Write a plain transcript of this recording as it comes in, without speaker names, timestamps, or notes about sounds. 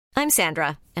I'm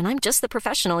Sandra, and I'm just the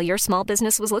professional your small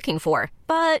business was looking for.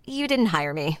 But you didn't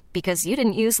hire me because you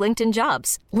didn't use LinkedIn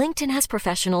Jobs. LinkedIn has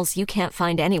professionals you can't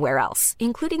find anywhere else,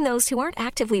 including those who aren't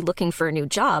actively looking for a new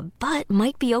job, but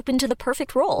might be open to the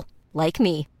perfect role, like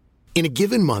me. In a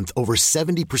given month, over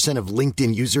 70% of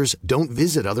LinkedIn users don't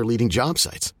visit other leading job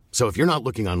sites. So if you're not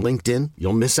looking on LinkedIn,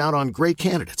 you'll miss out on great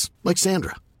candidates like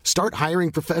Sandra. Start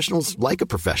hiring professionals like a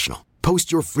professional.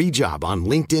 Post your free job on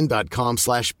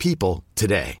linkedin.com/people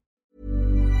today.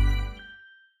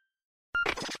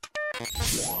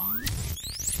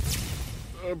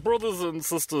 Brothers and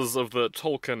sisters of the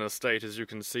Tolkien estate, as you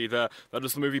can see there, that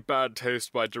is the movie Bad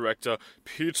Taste by director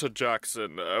Peter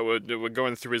Jackson. We're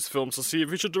going through his films to see if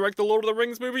he should direct the Lord of the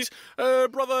Rings movies.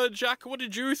 Brother Jack, what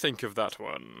did you think of that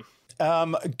one?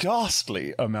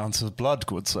 Ghastly amounts of blood,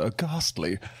 good sir,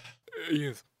 ghastly.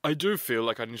 Yes. I do feel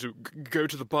like I need to go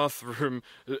to the bathroom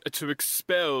to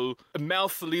expel a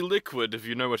mouthfully liquid, if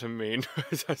you know what I mean.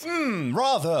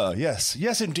 Rather, yes.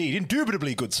 Yes, indeed.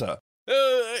 Indubitably, good sir.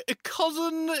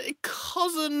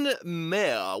 Cousin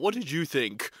Mayor, what did you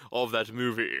think of that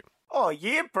movie? Oh,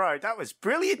 yeah, bro, that was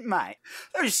brilliant, mate.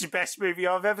 That was the best movie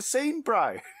I've ever seen,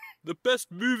 bro. The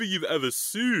best movie you've ever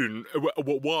seen?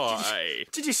 Why?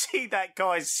 Did you see that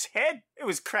guy's head? It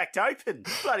was cracked open.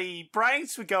 Bloody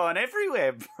brains were going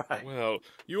everywhere, bro. Well,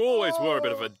 you always were a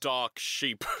bit of a dark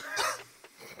sheep.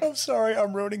 I'm sorry,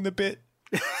 I'm ruining the bit.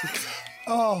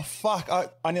 Oh, fuck.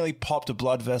 I nearly popped a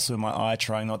blood vessel in my eye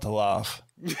trying not to laugh.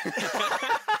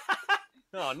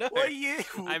 Oh, no. What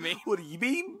do you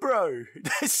mean, bro?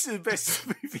 That's the best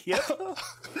movie ever.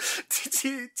 Did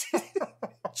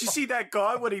you see that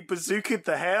guy when he bazookaed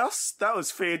the house? That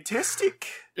was fantastic.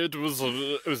 It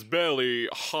was barely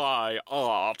high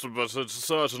art, but it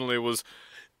certainly was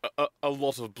a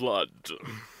lot of blood.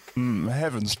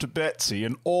 Heavens to Betsy,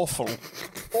 an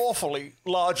awfully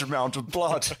large amount of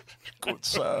blood. Good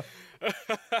sir.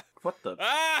 What the?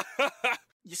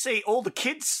 You see, all the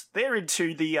kids, they're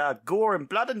into the gore and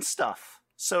blood and stuff.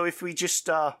 So if we just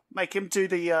make him do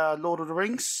the Lord of the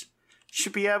Rings,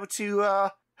 should be able to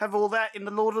have all that in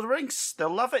the Lord of the Rings. They'll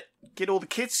love it. Get all the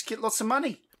kids, get lots of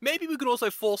money. Maybe we could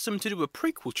also force him to do a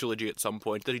prequel trilogy at some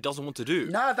point that he doesn't want to do.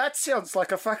 No, that sounds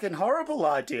like a fucking horrible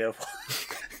idea.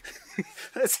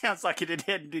 That sounds like it'd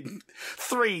end in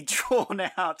 3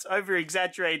 drawn-out,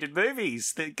 over-exaggerated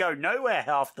movies that go nowhere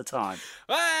half the time.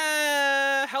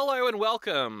 Hello and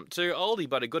welcome to Oldie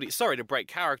But a Goodie. Sorry to break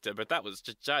character, but that was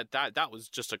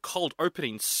just a cold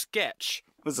opening sketch.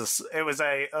 It was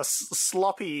a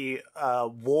sloppy,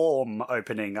 warm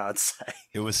opening, I'd say.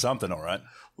 It was something, all right.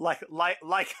 Like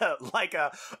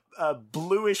a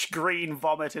bluish green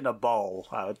vomit in a bowl,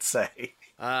 I would say.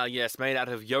 Yes, made out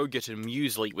of yogurt and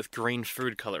muesli with green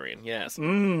food colouring, yes.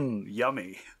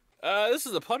 Yummy. This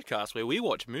is a podcast where we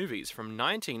watch movies from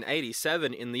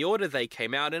 1987 in the order they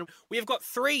came out in. We have got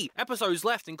 3 episodes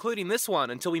left, including this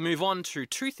one, until we move on to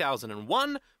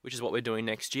 2001, which is what we're doing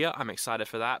next year. I'm excited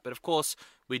for that. But of course,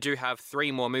 we do have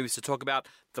 3 more movies to talk about.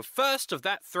 The first of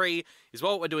that 3 is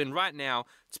what we're doing right now.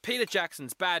 It's Peter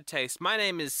Jackson's Bad Taste. My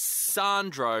name is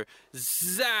Sandro.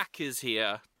 Zach is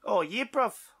here. Oh, yeah,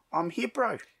 bruv. I'm here,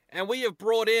 bro. And we have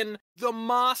brought in the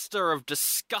master of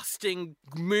disgusting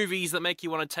movies that make you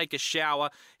want to take a shower.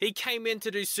 He came in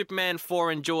to do Superman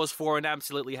 4 and Jaws 4 and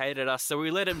absolutely hated us, so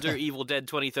we let him do Evil Dead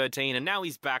 2013, and now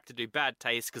he's back to do Bad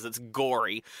Taste because it's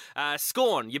gory.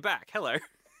 Scorn, you're back. Hello.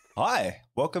 Hi.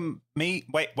 Welcome me.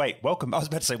 Wait. Welcome. I was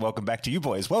about to say welcome back to you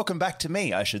boys. Welcome back to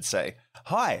me, I should say.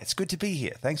 Hi. It's good to be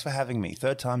here. Thanks for having me.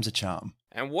 3rd time's a charm.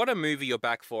 And what a movie you're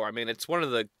back for. I mean, it's one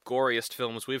of the goriest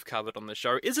films we've covered on the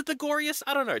show. Is it the goriest?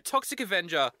 I don't know. Toxic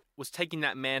Avenger was taking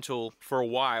that mantle for a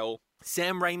while.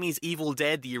 Sam Raimi's Evil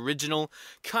Dead, the original,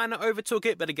 kind of overtook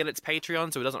it, but again, it's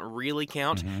Patreon, so it doesn't really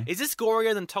count. Mm-hmm. Is this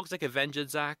gorier than Toxic Avenger,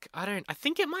 Zach? I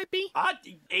think it might be.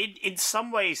 In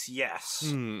some ways, yes.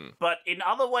 But in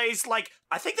other ways,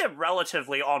 I think they're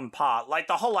relatively on par.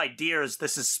 The whole idea is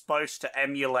this is supposed to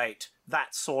emulate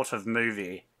that sort of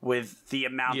movie with the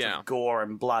amount of gore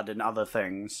and blood and other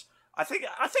things. I think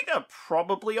they're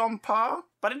probably on par,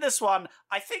 but in this one,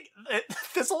 I think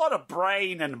there's a lot of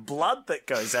brain and blood that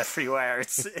goes everywhere.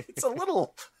 It's a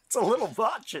little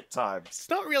much at times. It's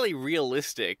not really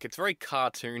realistic. It's very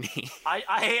cartoony.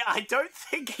 I don't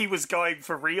think he was going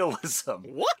for realism.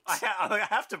 What? I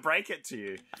have to break it to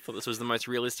you. I thought this was the most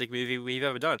realistic movie we've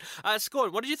ever done.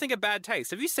 Scorn, what did you think of Bad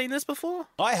Taste? Have you seen this before?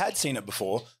 I had seen it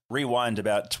before. Rewind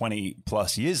about 20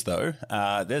 plus years, though.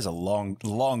 There's a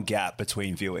long gap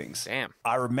between viewings. Damn.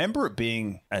 I remember it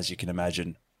being, as you can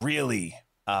imagine, really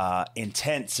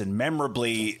intense and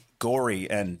memorably gory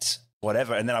and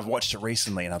whatever. And then I've watched it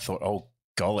recently and I thought, oh,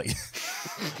 golly.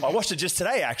 I watched it just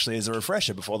today, actually, as a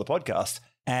refresher before the podcast,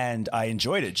 and I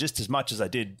enjoyed it just as much as I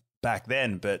did back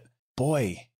then. But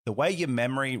boy, the way your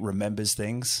memory remembers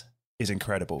things is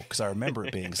incredible, because I remember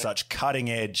it being such cutting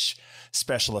edge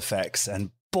special effects, and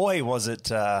boy, was it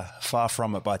far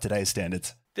from it by today's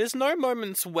standards. There's no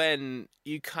moments when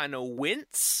you kind of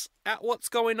wince at what's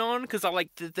going on, because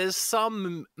there's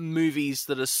some movies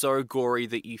that are so gory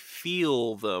that you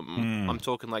feel them. I'm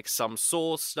talking like some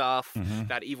Saw stuff,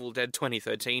 that Evil Dead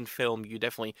 2013 film, you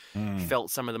definitely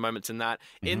felt some of the moments in that.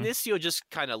 In this, you're just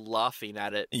kind of laughing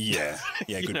at it. Yeah,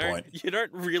 good point. You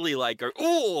don't really go,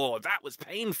 oh, that was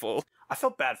painful. I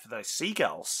felt bad for those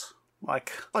seagulls.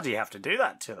 Like, why do you have to do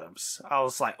that to them? I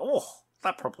was like, oh,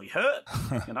 that probably hurt,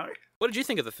 you know? What did you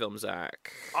think of the film,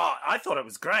 Zach? Oh, I thought it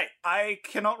was great. I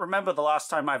cannot remember the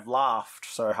last time I've laughed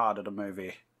so hard at a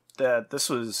movie. This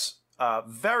was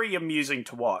very amusing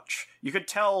to watch. You could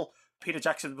tell Peter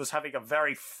Jackson was having a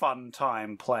very fun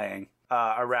time playing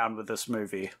around with this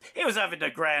movie. He was having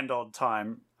a grand old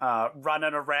time,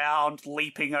 running around,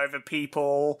 leaping over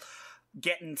people,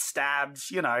 getting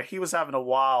stabbed. You know, he was having a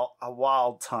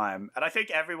wild time. And I think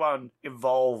everyone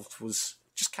involved was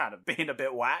just kind of being a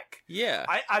bit whack. Yeah.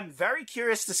 I'm very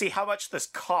curious to see how much this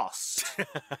cost,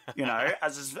 you know,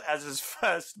 as his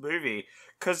first movie,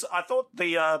 because I thought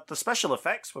the special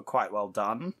effects were quite well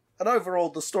done, and overall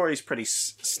the story's pretty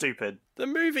stupid. The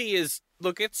movie is,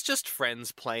 look, it's just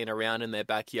friends playing around in their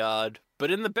backyard,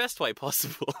 but in the best way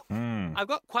possible. I've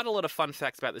got quite a lot of fun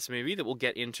facts about this movie that we'll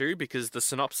get into, because the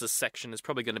synopsis section is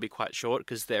probably going to be quite short,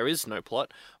 because there is no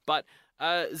plot, but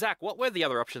Zach, what were the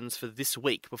other options for this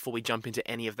week before we jump into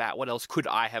any of that? What else could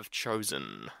I have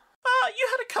chosen? You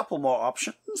had a couple more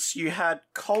options. You had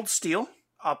Cold Steel,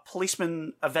 a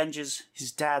policeman avenges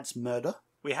his dad's murder.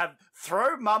 We have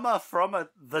Throw Mama from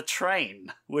the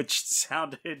Train, which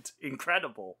sounded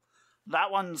incredible. That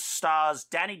one stars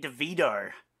Danny DeVito,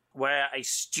 where a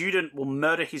student will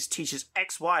murder his teacher's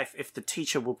ex-wife if the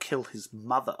teacher will kill his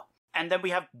mother. And then we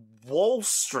have Wall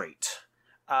Street,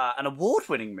 an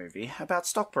award-winning movie about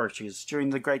stockbrokers during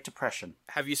the Great Depression.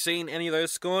 Have you seen any of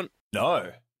those, Scorn?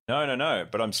 No.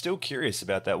 But I'm still curious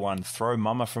about that one, Throw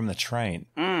Mama from the Train.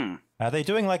 Are they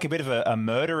doing like a bit of a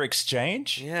murder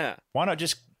exchange? Yeah. Why not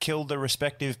just kill the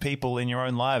respective people in your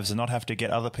own lives and not have to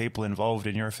get other people involved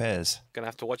in your affairs? Gonna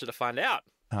have to watch it to find out.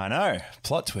 I know.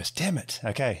 Plot twist. Damn it.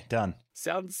 Okay, done.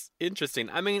 Sounds interesting.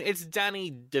 I mean, it's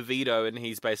Danny DeVito, and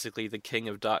he's basically the king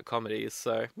of dark comedies,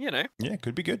 so, you know. Yeah,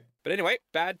 could be good. But anyway,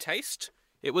 Bad Taste.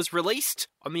 It was released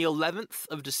on the 11th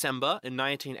of December in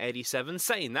 1987.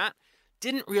 Saying that,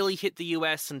 didn't really hit the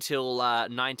US until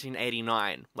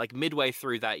 1989, like midway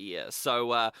through that year.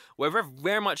 So we're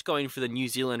very much going for the New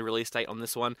Zealand release date on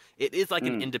this one. It is like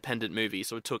an independent movie,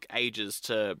 so it took ages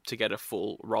to get a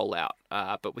full rollout.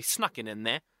 But we snuck it in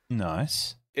there.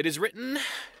 Nice. It is written,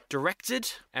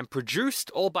 directed, and produced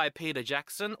all by Peter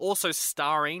Jackson, also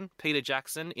starring Peter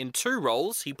Jackson in two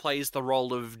roles. He plays the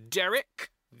role of Derek,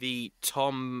 the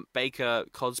Tom Baker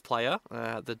cosplayer,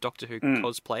 the Doctor Who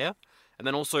cosplayer, and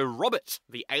then also Robert,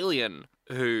 the alien,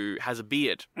 who has a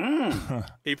beard.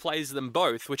 He plays them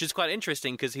both, which is quite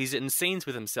interesting because he's in scenes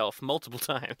with himself multiple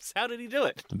times. How did he do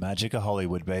it? The magic of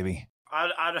Hollywood, baby.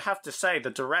 I'd have to say the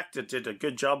director did a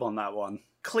good job on that one.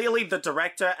 Clearly, the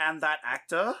director and that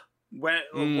actor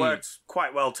worked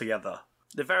quite well together.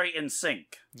 They're very in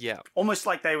sync. Yeah. Almost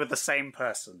like they were the same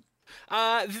person.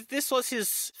 This was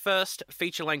his first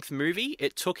feature-length movie.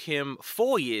 It took him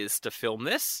 4 years to film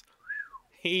this.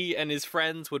 He and his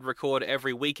friends would record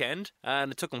every weekend,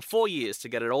 and it took them 4 years to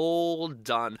get it all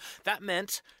done. That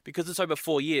meant, because it's over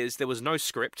 4 years, there was no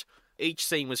script. Each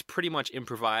scene was pretty much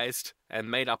improvised and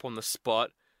made up on the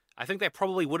spot. I think they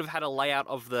probably would have had a layout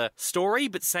of the story,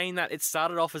 but saying that it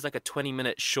started off as like a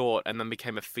 20-minute short and then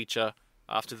became a feature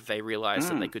after they realized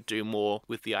that they could do more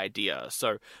with the idea.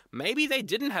 So maybe they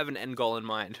didn't have an end goal in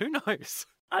mind. Who knows?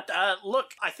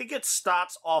 Look, I think it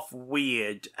starts off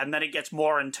weird, and then it gets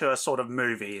more into a sort of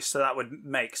movie, so that would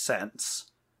make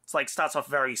sense. It's like, starts off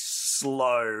very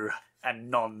slow and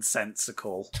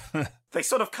nonsensical. They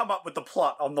sort of come up with the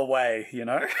plot on the way, you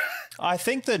know? I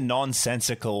think the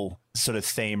nonsensical sort of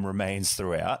theme remains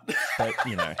throughout, but,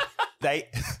 you know,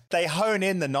 they hone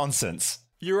in the nonsense.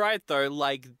 You're right, though.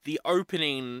 Like, the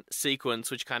opening sequence,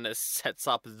 which kind of sets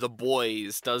up the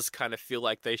boys, does kind of feel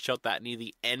like they shot that near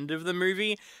the end of the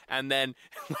movie. And then,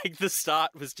 like, the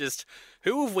start was just,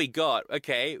 who have we got?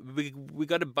 Okay, we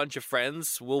got a bunch of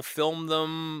friends. We'll film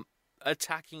them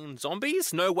attacking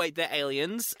zombies? No, wait, they're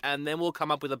aliens. And then we'll come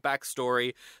up with a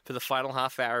backstory for the final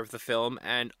half hour of the film.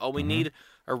 And, we need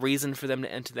a reason for them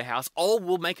to enter the house.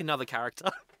 We'll make another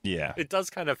character. Yeah. It does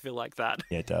kind of feel like that.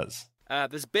 Yeah, it does.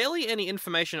 There's barely any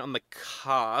information on the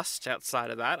cast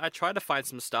outside of that. I tried to find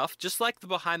some stuff. Just like the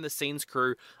behind-the-scenes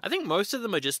crew, I think most of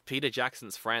them are just Peter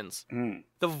Jackson's friends.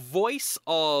 The voice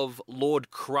of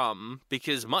Lord Crumb,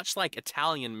 because much like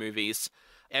Italian movies,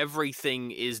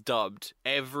 everything is dubbed.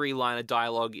 Every line of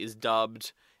dialogue is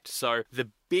dubbed. So the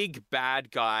big bad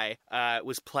guy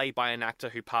was played by an actor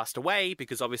who passed away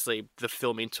because obviously the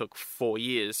filming took 4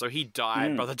 years. So he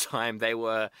died by the time they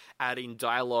were adding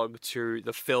dialogue to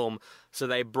the film. So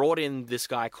they brought in this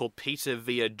guy called Peter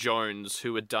Vere Jones,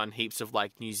 who had done heaps of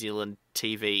like New Zealand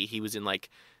TV. He was in like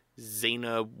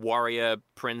Xena, Warrior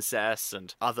Princess,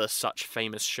 and other such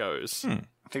famous shows. I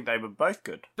think they were both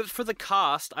good. But for the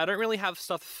cast, I don't really have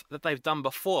stuff that they've done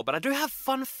before, but I do have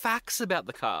fun facts about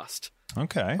the cast.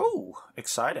 Okay. Ooh,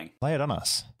 exciting. Lay it on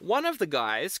us. One of the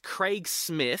guys, Craig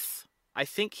Smith, I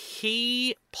think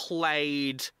he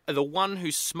played the one who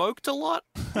smoked a lot.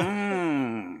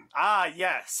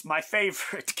 Yes, my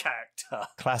favorite character.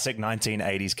 Classic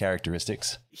 1980s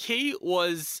characteristics. He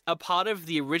was a part of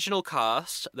the original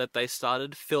cast that they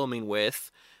started filming with,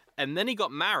 and then he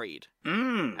got married.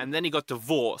 And then he got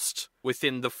divorced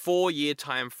within the 4-year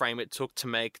time frame it took to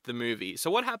make the movie.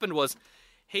 So what happened was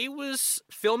he was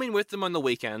filming with them on the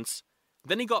weekends.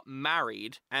 Then he got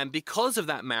married, and because of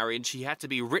that marriage, he had to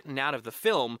be written out of the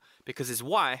film because his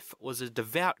wife was a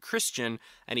devout Christian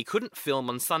and he couldn't film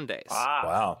on Sundays.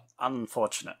 Wow.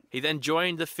 Unfortunate. He then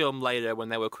joined the film later when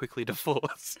they were quickly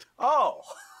divorced. Oh,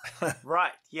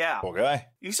 right, yeah. Poor guy.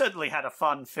 You certainly had a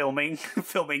fun filming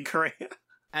career.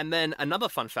 And then another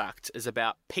fun fact is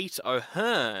about Pete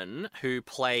O'Hearn, who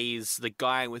plays the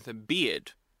guy with a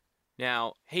beard.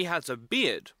 Now, he has a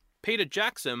beard. Peter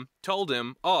Jackson told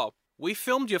him, we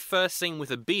filmed your first scene with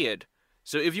a beard,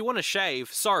 so if you want to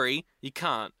shave, sorry, you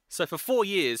can't. So for 4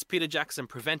 years, Peter Jackson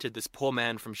prevented this poor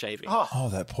man from shaving. Oh,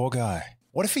 that poor guy.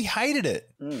 What if he hated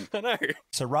it? I know.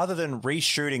 So rather than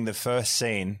reshooting the first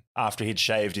scene after he'd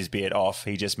shaved his beard off,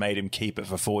 he just made him keep it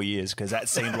for 4 years because that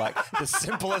seemed like the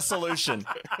simplest solution.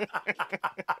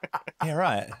 Yeah,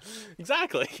 right.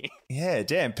 Exactly. Yeah,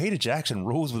 damn. Peter Jackson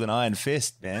rules with an iron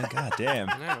fist, man. God damn.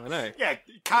 I know. Yeah,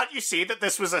 can't you see that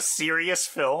this was a serious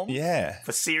film? Yeah.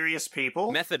 For serious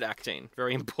people? Method acting,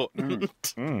 very important.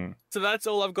 So that's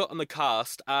all I've got on the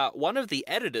cast. One of the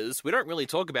editors, we don't really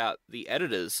talk about the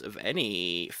editors of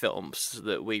any films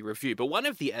that we review, but one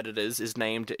of the editors is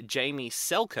named Jamie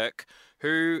Selkirk,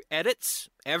 who edits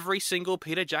every single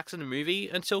Peter Jackson movie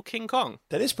until King Kong.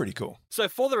 That is pretty cool. So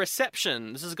for the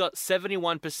reception, this has got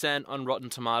 71% on Rotten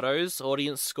Tomatoes.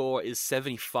 Audience score is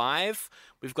 75.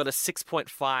 We've got a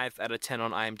 6.5 out of 10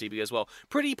 on IMDb as well.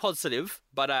 Pretty positive,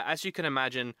 but as you can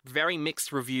imagine, very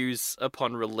mixed reviews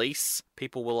upon release.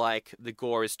 People were like, the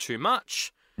gore is too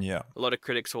much. Yeah. A lot of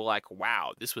critics were like,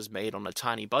 wow, this was made on a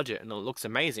tiny budget and it looks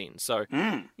amazing. So,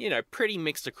 pretty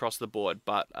mixed across the board,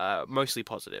 but mostly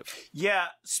positive. Yeah,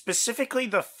 specifically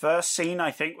the first scene,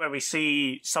 I think, where we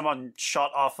see someone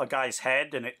shot off a guy's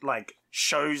head and it,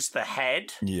 shows the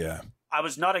head. Yeah. I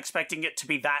was not expecting it to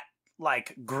be that,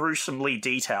 gruesomely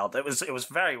detailed. It was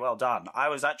very well done. I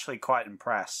was actually quite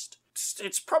impressed.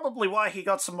 It's probably why he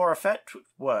got some more effect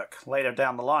work later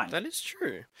down the line. That is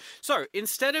true. So,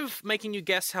 instead of making you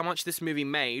guess how much this movie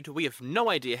made, we have no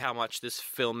idea how much this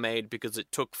film made because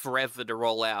it took forever to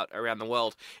roll out around the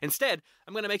world. Instead,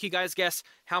 I'm going to make you guys guess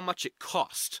how much it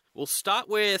cost. We'll start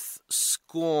with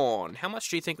Scorn. How much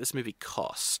do you think this movie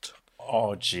cost?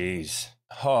 Oh, jeez.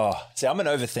 Oh, see, I'm an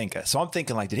overthinker. So I'm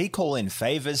thinking, did he call in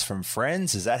favors from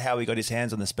friends? Is that how he got his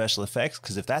hands on the special effects?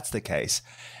 Because if that's the case,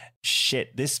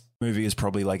 shit, this movie is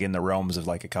probably in the realms of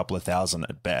a couple of thousand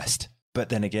at best. But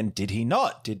then again, did he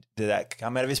not? Did that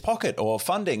come out of his pocket or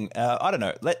funding? I don't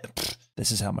know.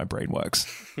 This is how my brain works.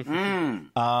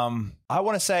 I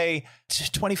want to say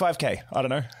 25K. I don't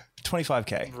know.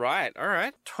 25K. Right. All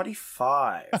right.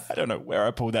 25. I don't know where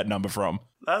I pulled that number from.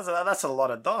 That's a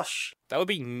lot of dosh. That would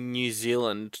be New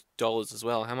Zealand dollars as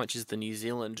well. How much is the New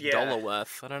Zealand dollar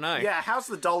worth? I don't know. Yeah, how's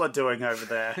the dollar doing over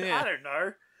there? Yeah. I don't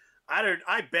know.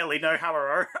 I barely know how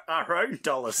our own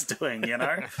dollar's doing,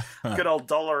 Good old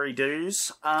dollary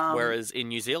doos. Whereas in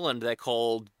New Zealand, they're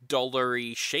called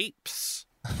dollary sheeps.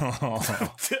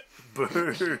 Boo.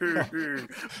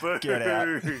 Boo. Get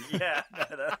out. Yeah.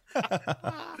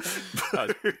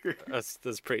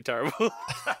 That's pretty terrible.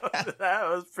 That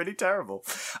was pretty terrible.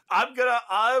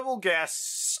 I will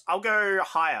guess, I'll go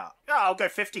higher. Yeah, I'll go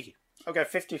 50. I'll go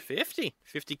 50.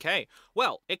 50K.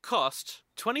 Well, it cost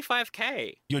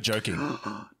 25K. You're joking.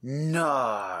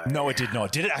 No. No, it did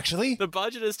not. Did it actually? The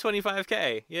budget is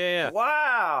 25K. Yeah.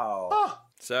 Wow.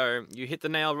 So you hit the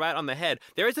nail right on the head.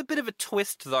 There is a bit of a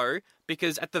twist, though,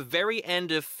 because at the very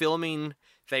end of filming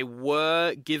they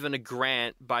were given a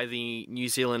grant by the New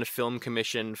Zealand Film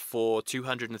Commission for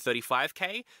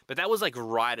 $235K, but that was like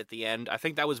right at the end. I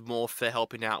think that was more for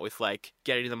helping out with like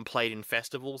getting them played in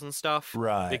festivals and stuff.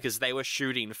 Right. Because they were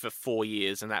shooting for 4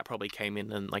 years, and that probably came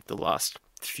in like the last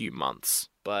few months.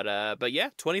 But yeah,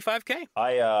 $25K.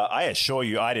 I assure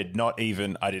you, I didn't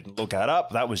look that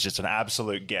up. That was just an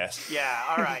absolute guess. Yeah,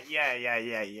 all right.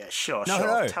 Yeah. Sure.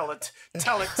 No. Tell it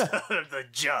to the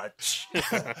judge.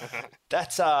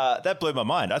 That blew my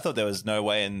mind. I thought there was no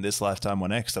way in this lifetime or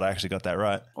next that I actually got that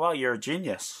right. Well, you're a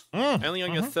genius. Only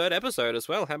on your third episode as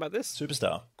well. How about this?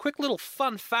 Superstar. Quick little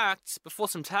fun facts before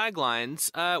some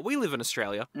taglines. We live in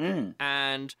Australia,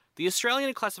 and the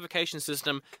Australian classification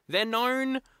system, they're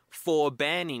known for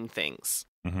banning things.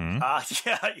 Yeah.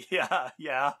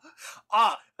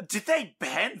 Did they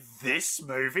ban this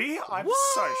movie? I'm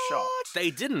so shocked.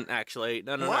 They didn't actually.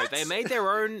 No. What? They made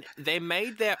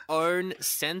their own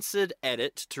censored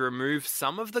edit to remove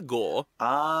some of the gore.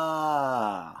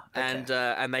 Okay.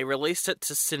 And they released it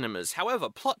to cinemas. However,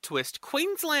 plot twist,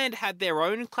 Queensland had their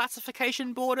own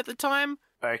classification board at the time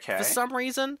Okay. for some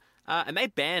reason, and they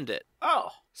banned it.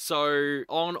 Oh. So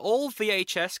on all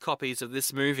VHS copies of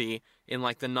this movie in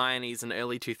like the 90s and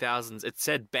early 2000s, it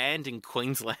said banned in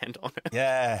Queensland on it.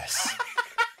 Yes.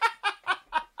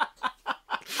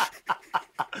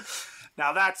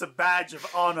 Now that's a badge of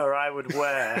honor I would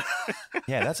wear.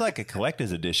 Yeah, that's like a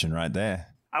collector's edition right there.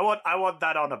 I want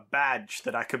that on a badge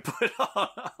that I could put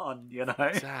on, you know.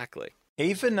 Exactly.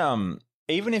 Even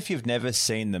if you've never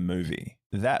seen the movie,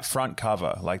 that front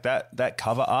cover, like that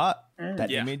cover art,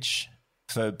 that image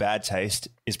for Bad Taste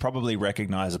is probably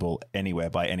recognizable anywhere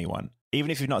by anyone.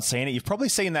 Even if you've not seen it, you've probably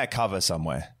seen that cover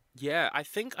somewhere. Yeah, I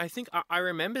think I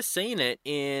remember seeing it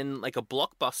in like a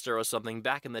Blockbuster or something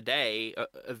back in the day,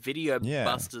 a Video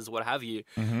Busters, what have you.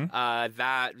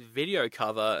 That video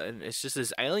cover, and it's just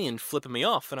this alien flipping me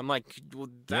off, and I'm like, well,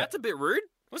 that's a bit rude.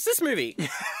 What's this movie?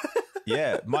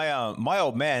 Yeah, my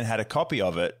old man had a copy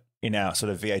of it in our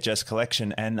sort of VHS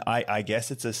collection, and I guess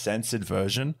it's a censored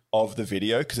version of the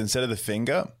video because instead of the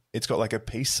finger, it's got like a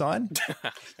peace sign.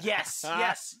 Yes.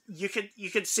 You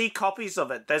could see copies of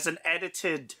it. There's an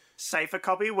edited safer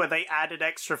copy where they add an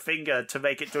extra finger to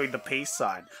make it doing the peace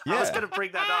sign. I was going to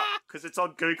bring that up because it's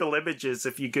on Google Images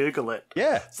if you Google it.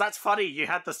 Yeah. So that's funny. You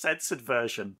had the censored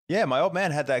version. Yeah, my old man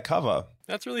had that cover.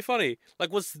 That's really funny.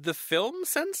 Like, was the film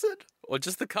censored or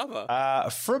just the cover?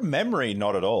 From memory,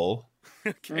 not at all.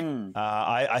 Okay.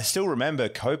 I still remember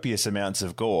copious amounts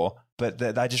of gore,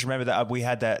 but I just remember that we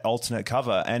had that alternate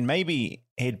cover, and maybe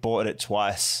he'd bought it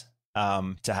twice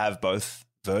to have both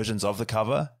versions of the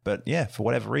cover. But yeah, for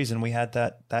whatever reason, we had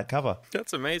that cover.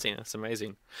 That's amazing.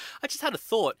 I just had a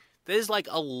thought. There's like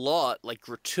a lot like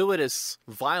gratuitous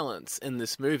violence in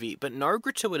this movie, but no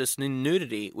gratuitous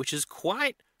nudity, which is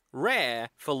quite rare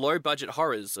for low-budget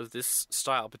horrors of this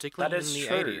style, particularly in the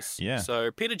 80s. Yeah. So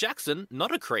Peter Jackson,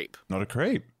 not a creep. Not a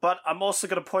creep. But I'm also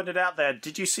going to point it out there.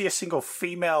 Did you see a single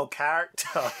female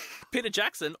character? Peter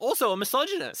Jackson, also a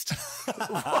misogynist.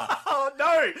 Oh,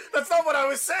 no. That's not what I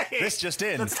was saying. This just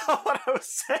in. That's not what I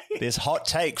was saying. This hot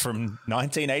take from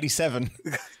 1987.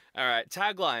 All right,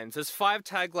 taglines. There's 5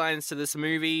 taglines to this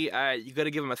movie. You got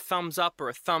to give them a thumbs up or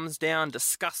a thumbs down,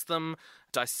 discuss them,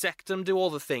 dissect them, do all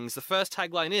the things. The first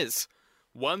tagline is,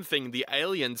 one thing the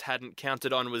aliens hadn't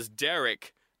counted on was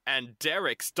Derek, and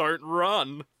Dereks don't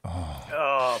run.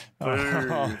 Oh,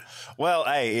 boo. Well,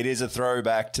 hey, it is a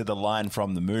throwback to the line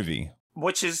from the movie.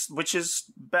 Which is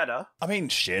better. I mean,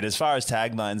 shit, as far as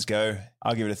taglines go,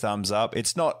 I'll give it a thumbs up.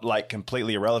 It's not like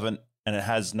completely irrelevant and it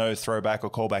has no throwback or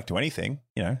callback to anything.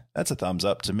 You know, that's a thumbs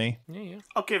up to me. Yeah.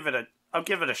 I'll give it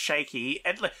a shaky.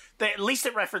 At least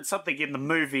it referenced something in the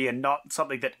movie and not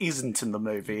something that isn't in the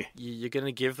movie. You're going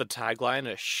to give the tagline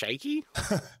a shaky?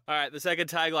 All right, the second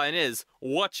tagline is,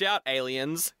 watch out,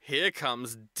 aliens. Here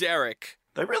comes Derek.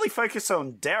 They really focus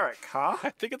on Derek, huh? I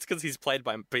think it's because he's played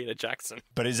by Peter Jackson.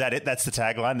 But is that it? That's the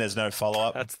tagline? There's no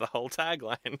follow-up? That's the whole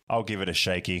tagline. I'll give it a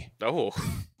shaky. Oh.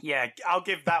 Yeah, I'll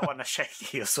give that one a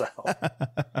shaky as well.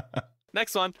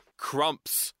 Next one,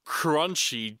 Crumps,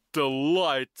 Crunchy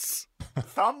Delights.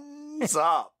 Thumbs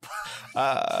up.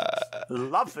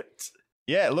 Love it.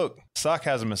 Yeah, look,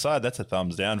 sarcasm aside, that's a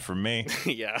thumbs down from me.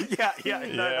 Yeah. Yeah,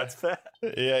 that's fair.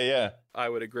 Yeah. I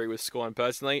would agree with Scorn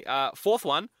personally. Fourth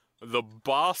one, the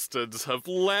bastards have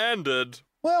landed.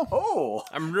 Well, Oh.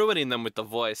 I'm ruining them with the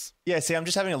voice. yeah, see, I'm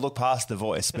just having to look past the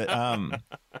voice, but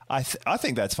I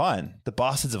think that's fine. The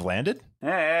bastards have landed.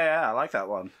 Yeah, I like that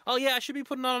one. Oh, yeah, I should be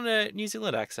putting on a New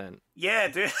Zealand accent. Yeah,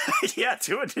 do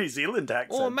a New Zealand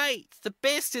accent. Oh, mate, the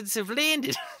bastards have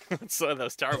landed. So that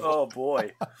was terrible. Oh,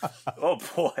 boy. Oh,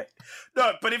 boy.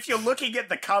 No, but if you're looking at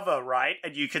the cover, right,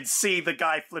 and you can see the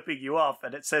guy flipping you off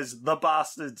and it says, the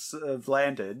bastards have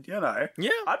landed, you know.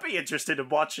 Yeah. I'd be interested in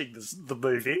watching the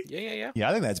movie. Yeah. Yeah,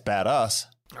 I think that's badass.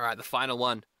 All right, the final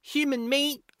one. Human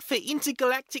meat for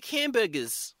intergalactic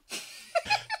hamburgers.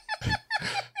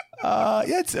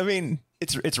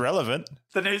 It's relevant.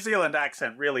 The New Zealand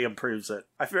accent really improves it.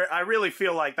 I really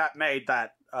feel like that made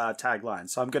that tagline,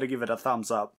 so I'm going to give it a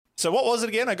thumbs up. So what was it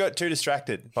again? I got too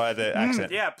distracted by the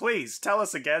accent. Yeah, please, tell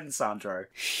us again, Sandro.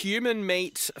 Human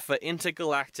meat for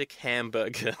intergalactic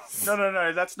hamburgers.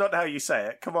 No, that's not how you say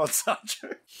it. Come on,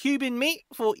 Sandro. Human meat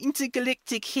for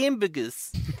intergalactic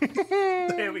hamburgers.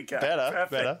 There we go. Better.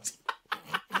 Perfect.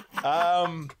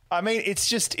 I mean, it's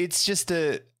just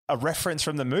a reference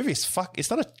from the movie.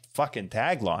 It's not a fucking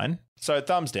tagline. So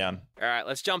thumbs down. All right,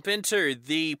 let's jump into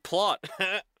the plot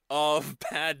of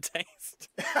Bad Taste.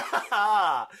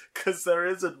 Because there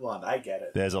isn't one. I get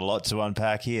it. There's a lot to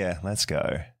unpack here. Let's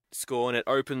go. Scorn, it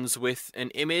opens with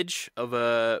an image of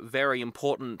a very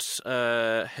important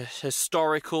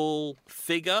historical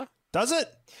figure. Does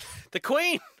it? The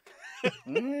Queen.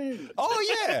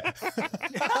 Oh, yeah.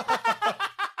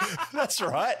 That's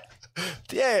right.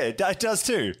 Yeah, it does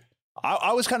too.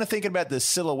 I was kind of thinking about the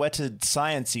silhouetted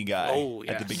sciencey guy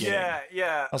at the beginning.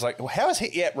 Yeah. I was like, well, how is he?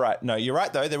 Yeah, right. No, you're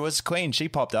right, though. There was Queen. She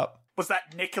popped up. Was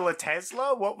that Nikola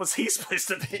Tesla? What was he supposed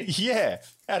to be? Yeah.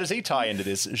 How does he tie into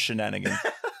this shenanigan?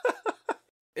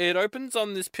 It opens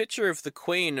on this picture of the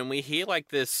Queen, and we hear like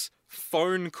this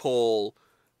phone call.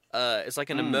 It's like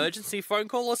an emergency phone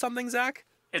call or something, Zach?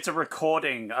 It's a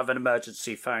recording of an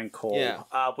emergency phone call. Yeah.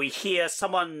 We hear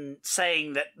someone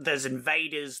saying that there's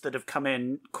invaders that have come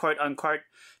in, quote unquote.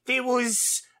 There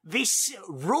was this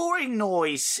roaring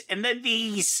noise, and then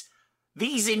these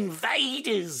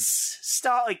invaders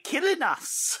started killing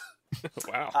us.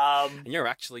 Wow. And you're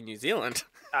actually New Zealand.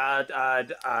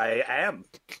 I am.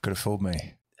 Could have fooled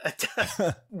me.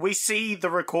 We see the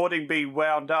recording being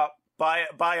wound up by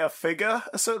a figure,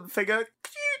 a certain figure.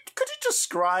 Could you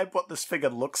describe what this figure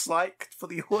looks like for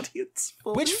the audience?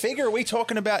 Which figure are we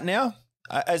talking about now?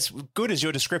 As good as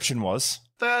your description was.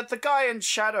 The guy in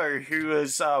shadow who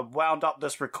has wound up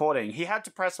this recording, he had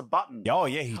to press a button. Oh,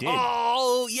 yeah, he did.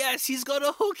 Oh, yes, he's got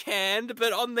a hook hand,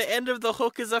 but on the end of the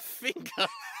hook is a finger.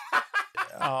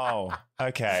 Oh,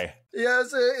 okay. He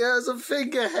has a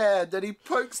finger hand, and he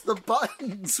pokes the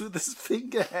buttons with his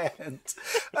finger hand,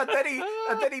 and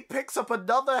then he picks up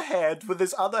another hand with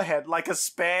his other hand, like a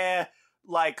spare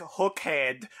hook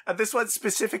hand, and this one's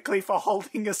specifically for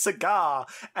holding a cigar,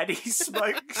 and he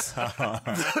smokes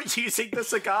using the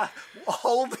cigar,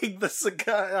 holding the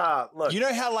cigar. Look, You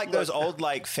know how those old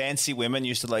fancy women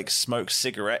used to smoke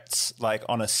cigarettes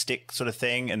on a stick sort of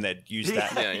thing, and they'd use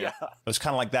that. Yeah. It was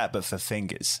kind of like that, but for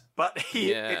fingers. But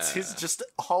it's his just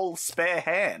whole spare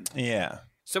hand. Yeah.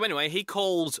 So anyway, he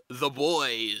called The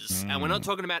Boys. And we're not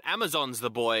talking about Amazon's The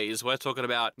Boys. We're talking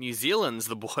about New Zealand's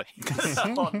The Boys.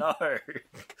 Oh, no.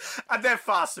 And they're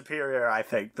far superior, I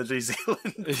think, the New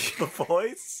Zealand The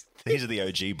Boys. These are the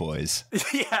OG boys.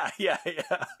 Yeah.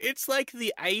 It's like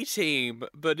the A-Team,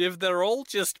 but if they're all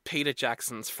just Peter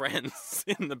Jackson's friends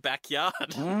in the backyard.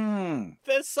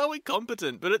 They're so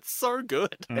incompetent, but it's so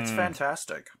good. It's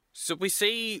fantastic. So we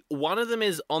see one of them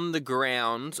is on the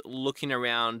ground looking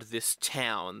around this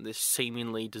town, this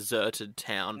seemingly deserted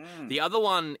town. The other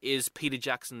one is Peter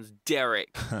Jackson's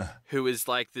Derek, who is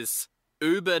like this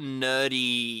uber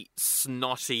nerdy,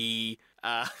 snotty,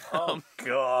 Oh,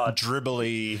 God.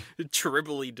 Dribbly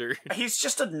dude. He's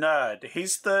just a nerd.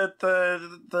 He's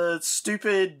the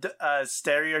stupid,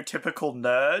 stereotypical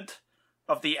nerd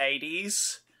of the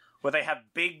 80s. Where they have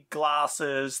big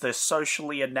glasses, they're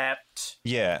socially inept.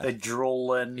 Yeah. They're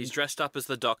drooling. He's dressed up as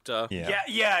the Doctor. Yeah.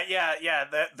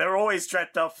 They're always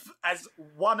dressed up as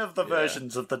one of the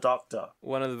versions of the Doctor.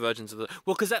 One of the versions of the...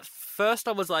 Well, because at first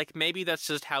I was like, maybe that's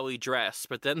just how he dressed,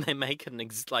 but then they make an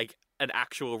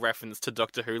actual reference to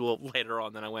Doctor Who later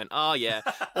on, and I went, oh, yeah.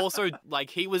 Also,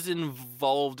 he was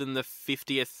involved in the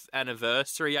 50th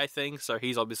anniversary, I think, so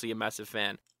he's obviously a massive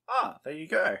fan. Ah, there you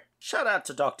go. Shout out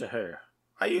to Doctor Who.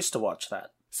 I used to watch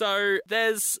that. So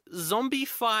there's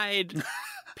zombified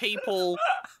people.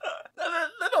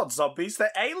 They're not zombies, they're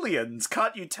aliens.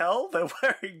 Can't you tell? They're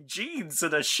wearing jeans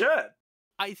and a shirt.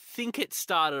 I think it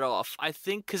started off.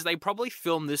 Because they probably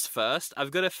filmed this first. I've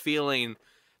got a feeling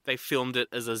they filmed it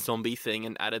as a zombie thing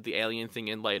and added the alien thing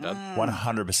in later.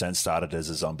 100% started as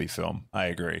a zombie film. I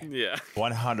agree. Yeah.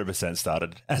 100%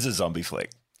 started as a zombie flick.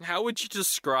 How would you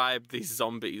describe these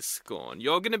zombies, Scorn?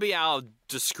 You're going to be our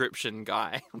description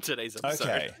guy on today's episode.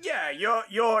 Okay. Yeah,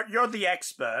 you're the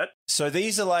expert. So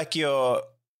these are like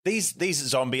these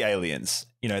zombie aliens.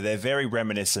 You know, they're very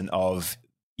reminiscent of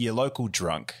your local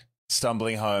drunk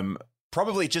stumbling home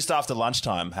probably just after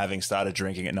lunchtime, having started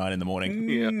drinking at 9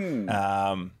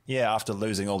 a.m. After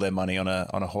losing all their money on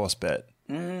a horse bet.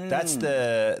 That's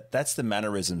the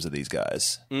mannerisms of these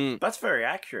guys. That's very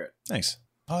accurate. Thanks.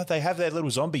 Oh, they have their little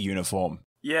zombie uniform.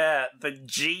 Yeah, the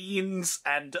jeans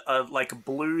and a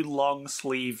blue long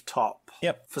sleeve top.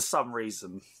 Yep. For some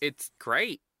reason. It's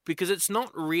great because it's not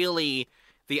really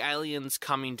the aliens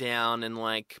coming down and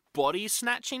body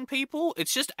snatching people.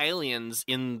 It's just aliens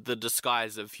in the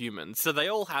disguise of humans. So they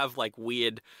all have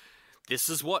weird, this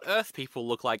is what Earth people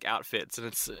look like outfits, and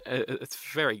it's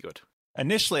very good.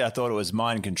 Initially, I thought it was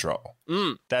mind control.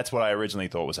 That's what I originally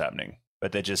thought was happening.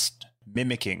 But they're just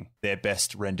mimicking their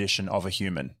best rendition of a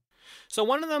human. So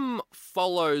one of them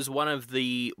follows one of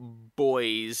the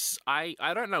boys. I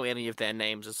don't know any of their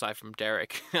names aside from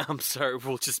Derek, so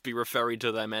we'll just be referring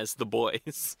to them as the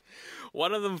boys.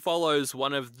 One of them follows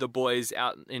one of the boys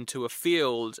out into a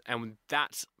field, and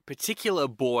that particular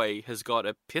boy has got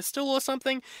a pistol or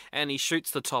something, and he shoots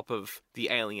the top of the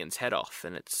alien's head off,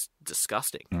 and it's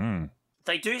disgusting.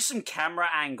 They do some camera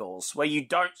angles where you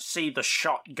don't see the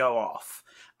shot go off.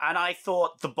 And I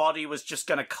thought the body was just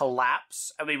going to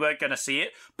collapse and we weren't going to see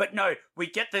it. But no, we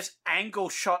get this angle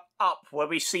shot up where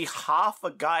we see half a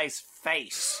guy's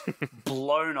face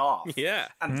blown off. Yeah.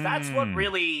 And that's what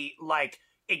really,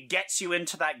 it gets you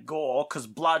into that gore because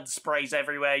blood sprays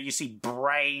everywhere. You see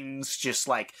brains just,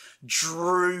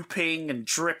 drooping and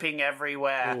dripping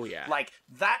everywhere. Oh, yeah.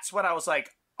 That's when I was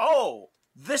like, oh,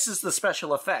 this is the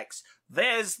special effects.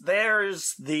 There's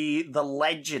the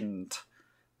legend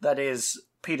that is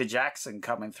Peter Jackson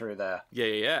coming through there.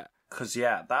 Yeah. Because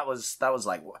that was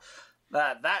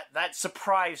that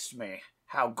surprised me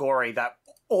how gory that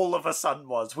all of a sudden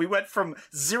was. We went from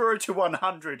 0 to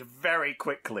 100 very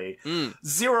quickly.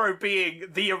 0 being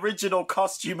the original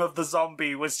costume of the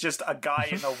zombie was just a guy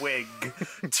in a wig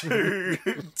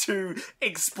to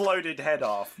exploded head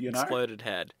off. Exploded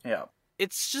head. Yeah.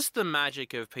 It's just the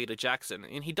magic of Peter Jackson.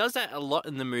 And he does that a lot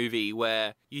in the movie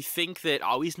where you think that,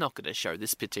 he's not going to show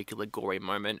this particular gory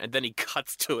moment. And then he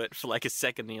cuts to it for a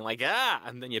second and you're like,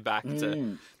 and then you're back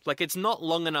to... it's not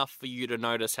long enough for you to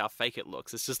notice how fake it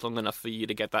looks. It's just long enough for you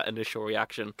to get that initial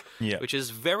reaction, which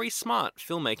is very smart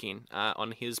filmmaking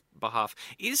on his behalf.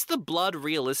 Is the blood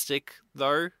realistic,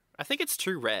 though? I think it's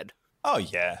too red. Oh,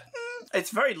 yeah.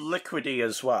 It's very liquidy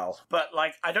as well, but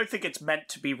I don't think it's meant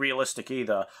to be realistic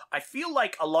either. I feel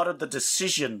like a lot of the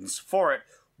decisions for it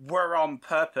were on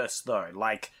purpose though.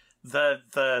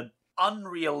 The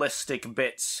unrealistic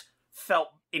bits felt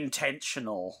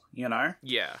intentional,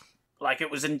 Yeah. It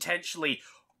was intentionally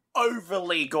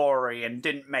overly gory and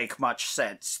didn't make much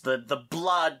sense. The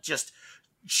blood just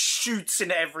shoots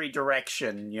in every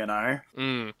direction,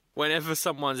 Whenever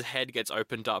someone's head gets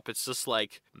opened up, it's just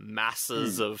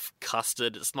masses of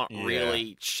custard. It's not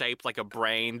really shaped like a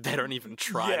brain. They don't even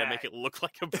try to make it look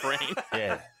like a brain.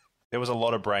 Yeah. There was a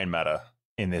lot of brain matter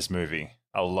in this movie.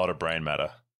 A lot of brain matter.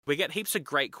 We get heaps of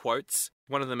great quotes.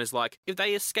 One of them is if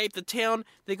they escape the town,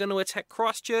 they're going to attack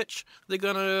Christchurch. They're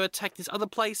going to attack this other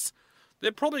place.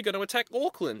 They're probably going to attack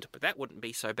Auckland, but that wouldn't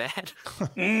be so bad.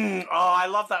 I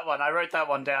love that one. I wrote that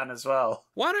one down as well.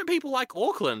 Why don't people like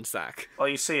Auckland, Zach? Well,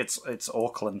 you see, it's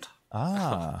Auckland.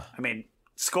 Ah. I mean,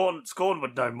 Scorn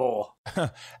would know more.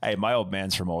 Hey, my old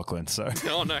man's from Auckland, so...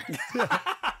 Oh, no.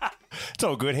 It's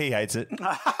all good. He hates it.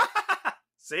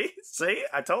 See,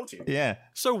 I told you. Yeah.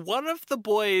 So one of the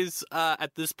boys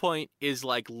at this point is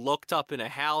locked up in a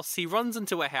house. He runs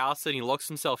into a house and he locks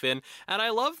himself in. And I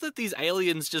love that these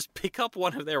aliens just pick up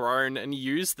one of their own and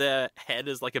use their head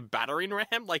as a battering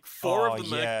ram. Four of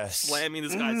them are slamming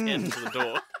this guy's head into the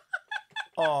door.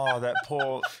 Oh, that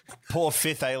poor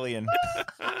fifth alien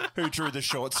who drew the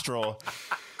short straw.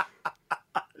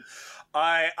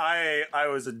 I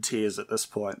was in tears at this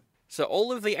point. So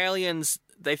all of the aliens,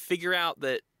 they figure out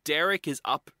that Derek is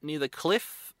up near the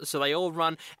cliff, so they all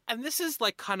run. And this is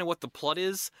kind of what the plot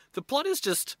is. The plot is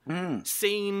just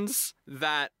scenes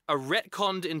that are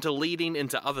retconned into leading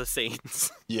into other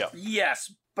scenes. Yeah.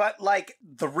 Yes, but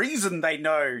the reason they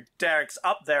know Derek's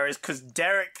up there is because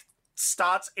Derek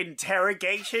starts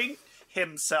interrogating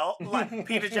himself.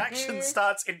 Peter Jackson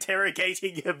starts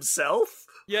interrogating himself.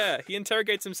 Yeah, he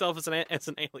interrogates himself as an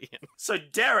alien. So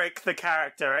Derek, the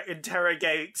character,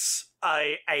 interrogates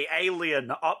a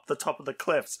alien up the top of the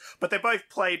cliffs, but they're both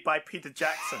played by Peter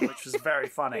Jackson, which was very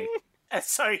funny. And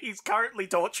so he's currently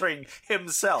torturing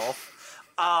himself.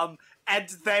 and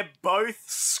they're both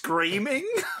screaming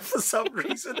for some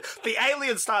reason. The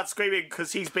alien starts screaming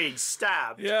because he's being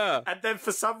stabbed. Yeah. And then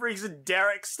for some reason,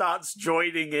 Derek starts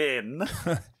joining in.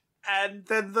 And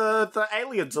then the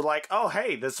aliens are like, oh,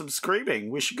 hey, there's some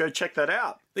screaming. We should go check that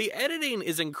out. The editing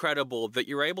is incredible that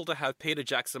you're able to have Peter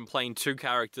Jackson playing two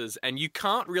characters, and you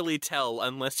can't really tell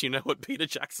unless you know what Peter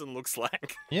Jackson looks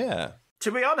like. Yeah.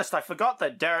 To be honest, I forgot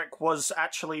that Derek was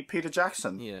actually Peter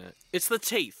Jackson. Yeah. It's the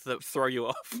teeth that throw you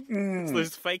off. It's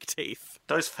those fake teeth.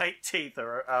 Those fake teeth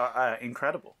are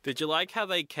incredible. Did you like how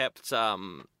they kept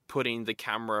putting the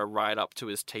camera right up to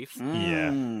his teeth?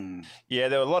 Yeah,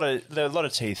 there were a lot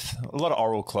of teeth, a lot of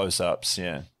oral close-ups,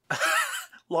 yeah. A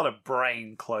lot of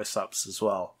brain close-ups as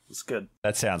well. It's good.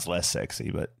 That sounds less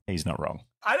sexy, but he's not wrong.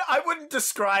 I wouldn't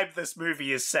describe this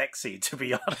movie as sexy, to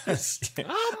be honest.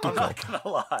 I'm not gonna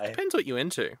lie. Depends what you're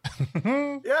into.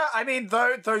 Yeah, I mean,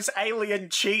 those alien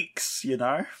cheeks, you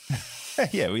know?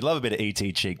 Yeah, we love a bit of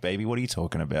ET cheek, baby. What are you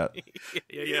talking about?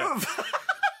 Yeah.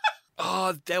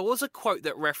 Oh, there was a quote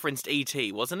that referenced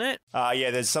E.T., wasn't it? Yeah,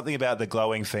 there's something about the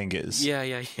glowing fingers.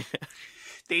 Yeah.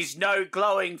 There's no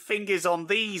glowing fingers on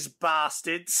these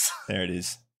bastards. There it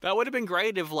is. That would have been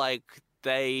great if, like,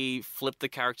 they flipped the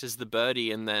characters the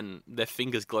birdie and then their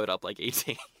fingers glowed up like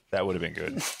E.T. That would have been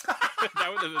good. That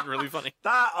would have been really funny.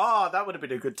 That would have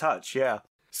been a good touch, yeah.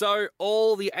 So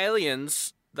all the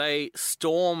aliens, they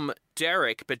storm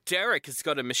Derek, but Derek has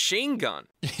got a machine gun.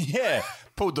 Yeah,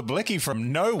 pulled the blicky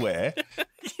from nowhere.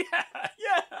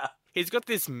 Yeah. He's got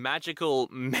this magical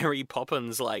Mary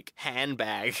Poppins, like,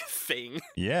 handbag thing.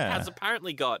 Yeah. Has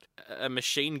apparently got a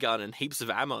machine gun and heaps of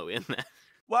ammo in there.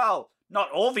 Well, not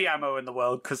all the ammo in the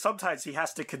world, because sometimes he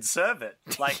has to conserve it.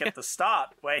 Like at the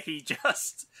start, where he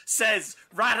just says,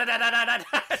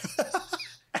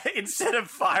 instead of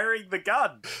firing the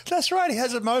gun. That's right. He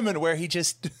has a moment where he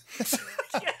just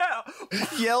Yeah.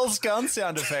 yells gun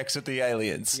sound effects at the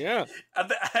aliens. Yeah. And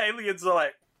the aliens are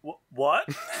like, what?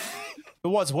 But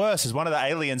what's worse is one of the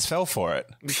aliens fell for it.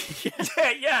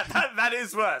 yeah, that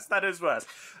is worse. That is worse.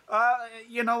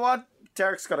 You know what?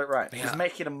 Derek's got it right. Yeah. He's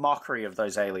making a mockery of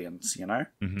those aliens, you know?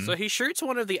 Mm-hmm. So he shoots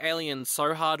one of the aliens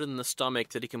so hard in the stomach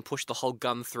that he can push the whole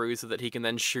gun through so that he can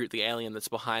then shoot the alien that's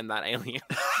behind that alien.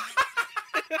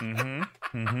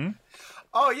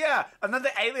 Oh, yeah. And then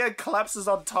the alien collapses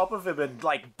on top of him and,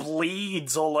 like,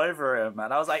 bleeds all over him.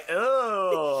 And I was like,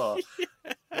 oh.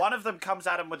 One of them comes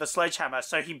at him with a sledgehammer,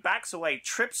 so he backs away,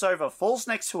 trips over, falls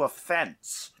next to a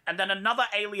fence. And then another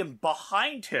alien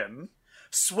behind him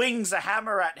swings a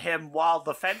hammer at him while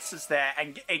the fence is there,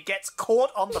 and it gets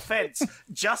caught on the fence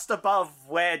just above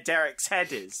where Derek's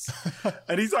head is.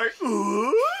 And he's like,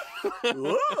 ooh,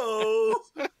 whoa,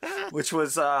 which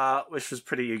was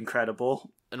pretty incredible.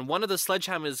 And one of the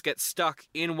sledgehammers gets stuck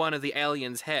in one of the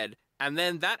aliens' head, and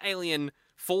then that alien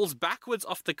falls backwards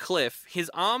off the cliff. His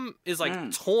arm is,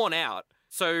 like, torn out.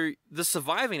 So the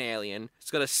surviving alien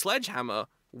has got a sledgehammer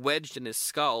wedged in his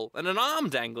skull and an arm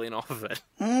dangling off of it.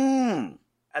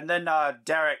 And then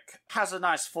Derek has a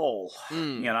nice fall,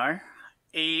 you know?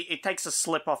 He takes a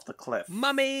slip off the cliff.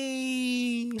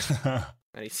 Mummy!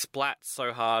 And he splats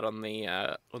so hard on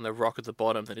the rock at the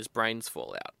bottom that his brains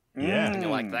fall out. Yeah. And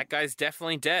you're like, that guy's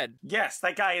definitely dead. Yes,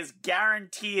 that guy is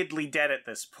guaranteedly dead at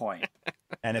this point.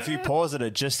 And if you pause it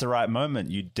at just the right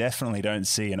moment, you definitely don't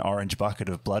see an orange bucket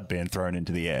of blood being thrown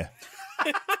into the air.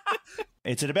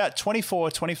 It's at about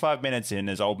 25 minutes in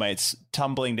as old mate's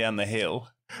tumbling down the hill.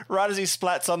 Right as he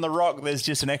splats on the rock, there's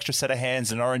just an extra set of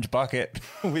hands and an orange bucket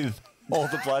with all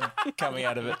the blood coming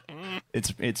out of it.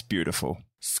 It's beautiful.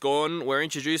 Scorn, we're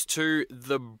introduced to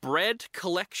the bread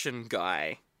collection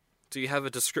guy. Do you have a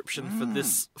description for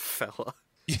this fella?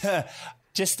 Yeah,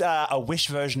 just a Wish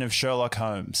version of Sherlock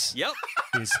Holmes. Yep.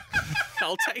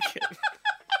 I'll take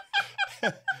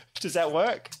it. Does that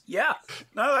work? Yeah.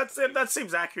 No, that's it. That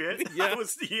seems accurate. Yeah.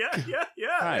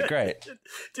 Yeah. All right, great.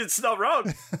 It's not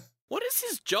wrong. What is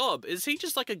his job? Is he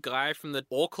just like a guy from the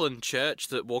Auckland church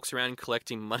that walks around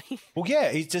collecting money? Well,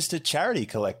 yeah, he's just a charity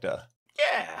collector.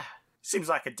 Yeah. Seems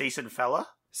like a decent fella.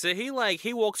 So he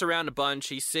walks around a bunch.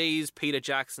 He sees Peter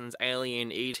Jackson's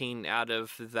alien eating out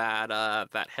of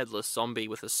that headless zombie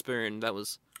with a spoon. That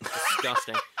was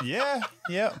disgusting. Yeah.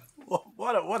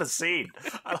 What a scene.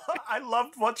 I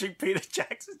loved watching Peter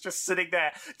Jackson just sitting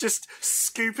there, just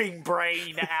scooping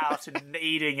brain out and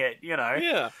eating it, you know?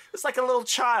 Yeah. It's like a little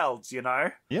child, you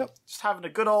know? Yep. Just having a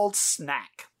good old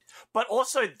snack. But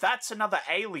also, that's another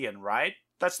alien, right?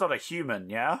 That's not a human,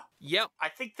 yeah? Yep. I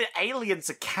think the aliens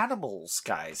are cannibals,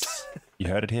 guys. You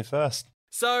heard it here first.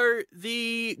 So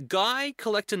the guy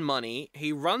collecting money,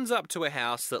 he runs up to a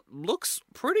house that looks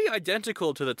pretty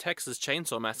identical to the Texas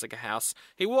Chainsaw Massacre house.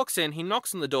 He walks in, he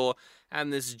knocks on the door,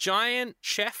 and this giant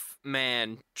chef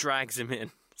man drags him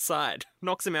inside.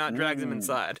 Knocks him out, drags him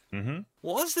inside. Mm-hmm.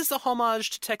 Was this a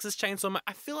homage to Texas Chainsaw Massacre?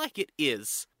 I feel like it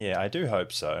is. Yeah, I do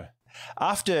hope so.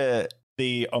 After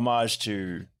the homage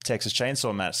to Texas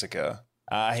Chainsaw Massacre,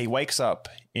 he wakes up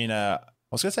in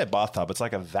I was going to say bathtub. It's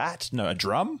like a vat, no, a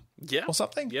drum, Yeah. or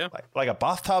something. Yeah. Like a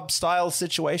bathtub style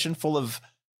situation full of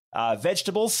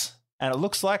vegetables, and it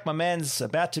looks like my man's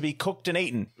about to be cooked and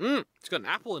eaten. He's got an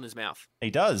apple in his mouth. He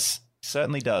does,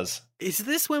 certainly does. Is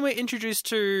this when we're introduced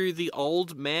to the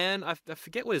old man? I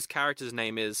forget what his character's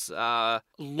name is.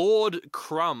 Lord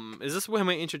Crumb. Is this when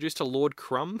we're introduced to Lord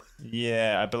Crumb?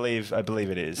 Yeah, I believe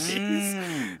it is.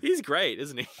 He's great,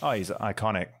 isn't he? Oh, he's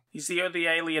iconic. He's the only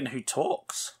alien who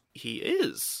talks. He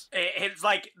is. It's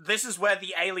like, this is where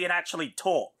the alien actually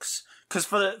talks. Because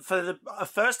for the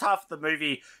first half of the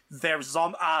movie, they're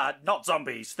not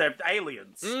zombies, they're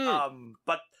aliens.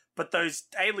 But those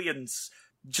aliens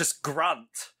just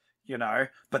grunt, you know.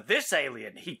 But this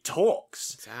alien, he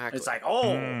talks. Exactly. It's like,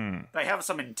 they have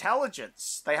some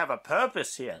intelligence. They have a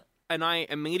purpose here. And I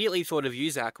immediately thought of you,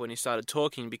 Zach, when he started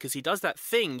talking, because he does that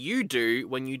thing you do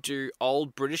when you do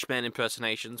old British man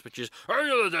impersonations, which is,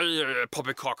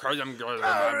 poppycock. What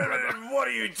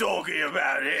are you talking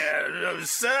about here,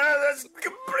 sir? That's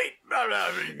complete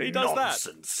He does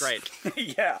nonsense. that.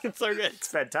 Great. Yeah. It's so good. It's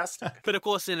fantastic. But of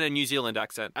course, in a New Zealand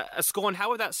accent. Scorn, how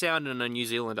would that sound in a New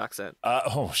Zealand accent?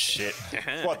 Oh, shit.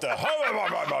 What the?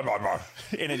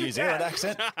 In a New Zealand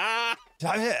accent?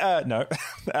 No.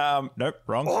 Nope,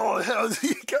 wrong. Oh,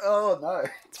 no.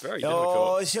 It's very difficult.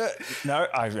 Oh, sure. No,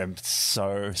 I am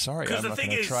so sorry. I'm not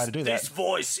going to try to do this that.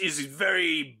 voice is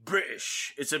very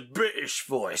British. It's a British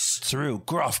voice. It's a real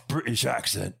gruff British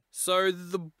accent. So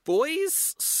the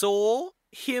boys saw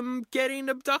him getting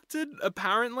abducted,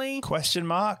 apparently. Question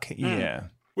mark? Yeah.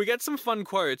 We get some fun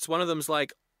quotes. One of them's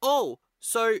like, oh,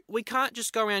 so we can't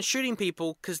just go around shooting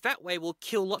people because that way we'll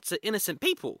kill lots of innocent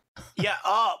people. Yeah,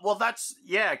 well, that's,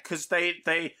 because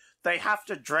they have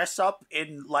to dress up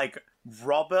in, like,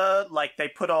 robber, like, they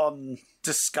put on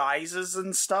disguises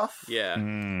and stuff. Yeah.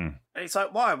 And it's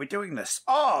like, why are we doing this?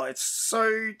 Oh, it's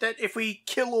so that if we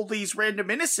kill all these random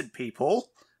innocent people,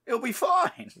 it'll be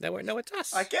fine. They won't know it's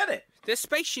us. I get it. Their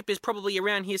spaceship is probably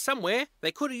around here somewhere.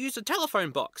 They could have used a telephone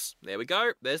box. There we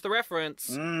go. There's the reference.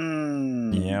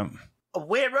 Yeah.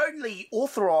 We're only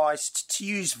authorised to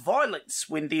use violence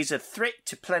when there's a threat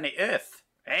to planet Earth.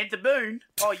 And the moon.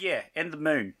 Oh, yeah, and the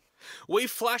moon. We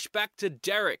flash back to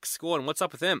Derek. Scorn, what's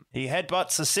up with him? He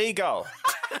headbutts a seagull.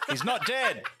 He's not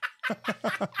dead.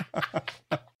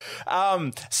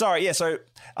 Sorry, yeah, so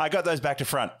I got those back to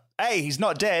front. A, he's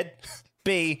not dead.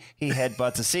 B, he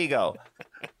headbutts a seagull.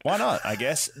 Why not, I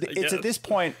guess? It's at this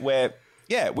point where,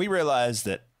 we realize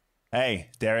that, hey,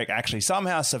 Derek actually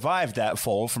somehow survived that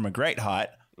fall from a great height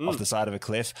off the side of a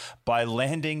cliff by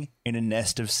landing in a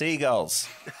nest of seagulls.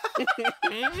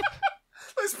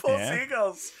 Those poor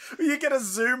seagulls. You get a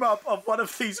zoom up of one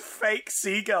of these fake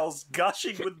seagulls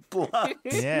gushing with blood.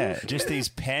 Yeah, just these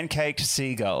pancaked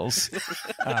seagulls.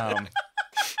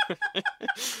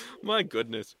 My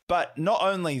goodness. But not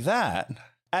only that,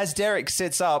 as Derek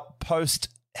sits up post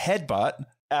headbutt,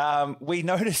 we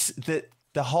notice that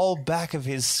the whole back of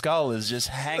his skull is just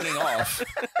hanging off.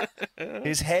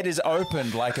 His head is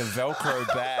opened like a Velcro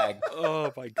bag.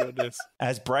 Oh, my goodness.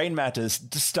 As brain matter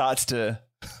starts to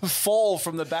fall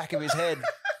from the back of his head,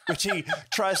 which he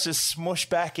tries to smush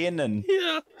back in and...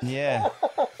 Yeah.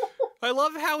 I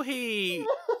love how he,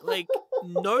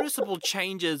 noticeable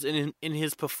changes in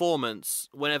his performance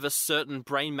whenever certain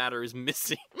brain matter is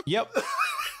missing. Yep.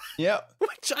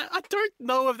 Which I don't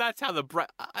know if that's how the brain...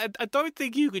 I don't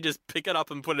think you could just pick it up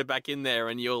and put it back in there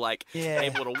and you're,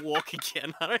 able to walk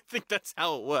again. I don't think that's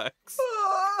how it works.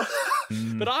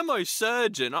 But I'm no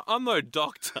surgeon. I'm no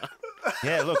doctor.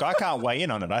 Yeah, look, I can't weigh in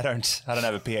on it. I don't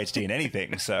have a PhD in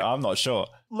anything, so I'm not sure.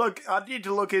 Look, I need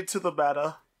to look into the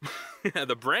matter.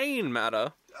 The brain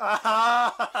matter.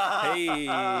 Hey,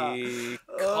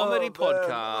 comedy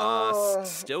podcast.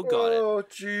 Still got it. Oh,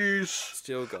 jeez.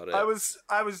 Still got it. I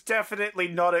was definitely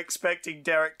not expecting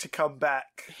Derek to come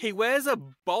back. He wears a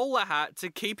bowler hat to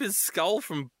keep his skull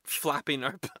from flapping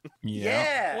open.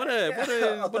 Yeah. What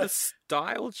a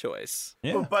style choice.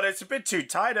 Yeah. But it's a bit too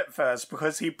tight at first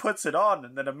because he puts it on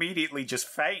and then immediately just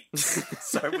faints.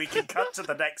 So we can cut to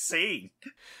the next scene.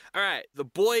 All right, the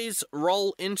boys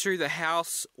roll into the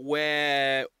house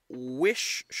where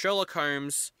Wish Sherlock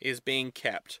Holmes is being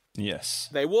kept. Yes.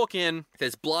 They walk in,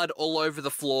 there's blood all over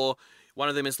the floor. one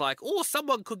of them is like, oh,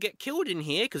 someone could get killed in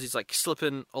here, because he's like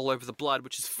slipping all over the blood,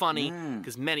 which is funny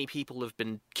because many people have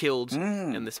been killed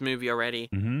in this movie already.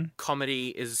 Comedy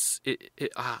is,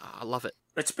 I love it.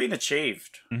 It's been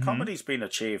achieved. Comedy's been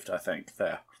achieved, I think,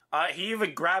 there. He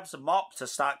even grabs a mop to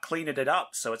start cleaning it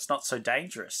up so it's not so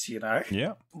dangerous, you know?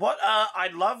 Yeah. What I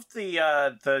love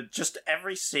the just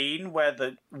every scene where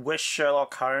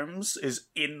Sherlock Holmes is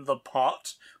in the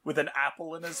pot with an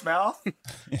apple in his mouth.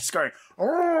 He's going,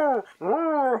 "Arr,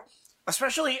 arr."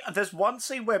 Especially, there's one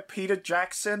scene where Peter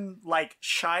Jackson, like,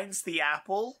 shines the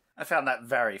apple. I found that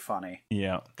very funny.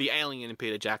 Yeah. The alien in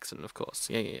Peter Jackson, of course.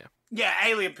 Yeah. Yeah,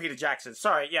 Alien Peter Jackson.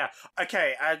 Sorry, yeah.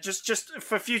 Okay, just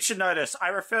for future notice, I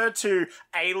refer to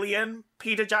Alien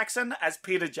Peter Jackson as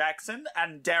Peter Jackson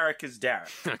and Derek as Derek.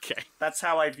 Okay. That's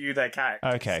how I view their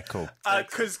characters. Okay, cool.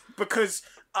 Because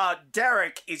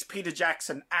Derek is Peter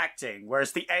Jackson acting,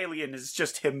 whereas the alien is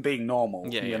just him being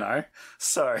normal, you know?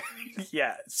 So,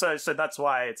 yeah, so that's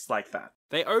why it's like that.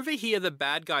 They overhear the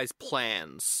bad guys'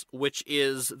 plans, which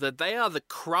is that they are the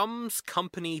Crumbs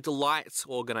Company Delights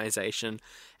organization,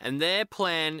 and their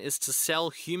plan is to sell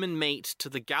human meat to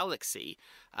the galaxy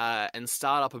and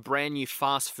start up a brand new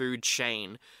fast food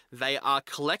chain. They are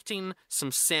collecting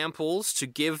some samples to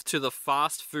give to the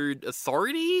fast food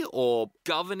authority or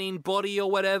governing body or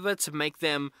whatever to make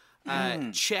them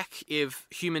check if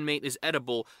human meat is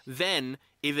edible. Then,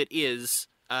 if it is,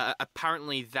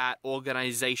 apparently that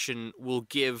organization will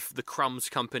give the Crumbs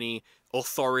Company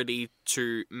authority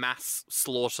to mass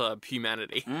slaughter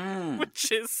humanity,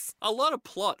 which is a lot of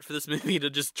plot for this movie to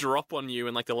just drop on you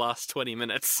in like the last 20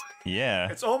 minutes. Yeah.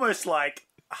 It's almost like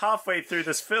halfway through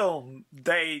this film,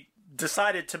 they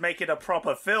decided to make it a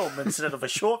proper film instead of a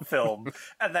short film,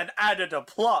 and then added a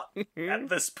plot at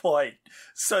this point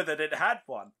so that it had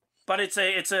one. But it's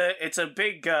a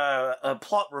big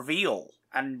plot reveal,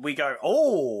 and we go,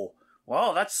 oh,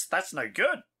 well, that's no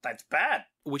good. That's bad.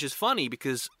 Which is funny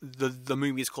because the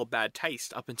movie is called Bad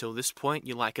Taste up until this point.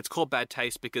 You're like, it's called Bad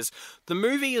Taste because the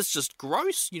movie is just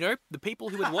gross. You know, the people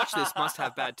who would watch this must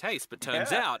have bad taste. But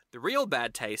turns out the real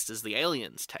bad taste is the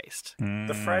aliens' taste.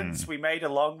 The friends we made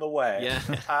along the way.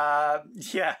 Yeah.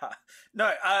 Yeah.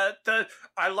 No,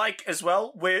 I like as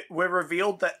well, we're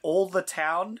revealed that all the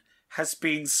town has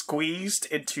been squeezed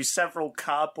into several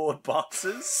cardboard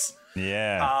boxes.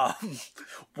 Yeah.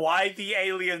 Why the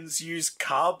aliens use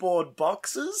cardboard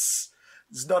boxes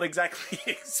is not exactly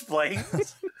explained.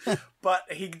 But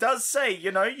he does say,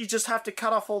 you know, you just have to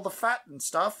cut off all the fat and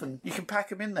stuff and you can pack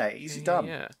them in there. Easy done.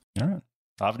 Yeah. All right.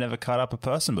 I've never cut up a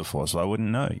person before, so I wouldn't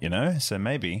know, you know? So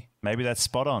maybe that's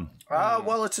spot on.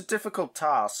 Well, it's a difficult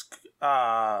task,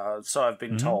 so I've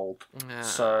been told.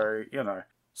 So, you know.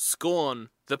 Scorn,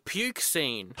 the puke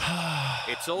scene.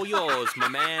 It's all yours, my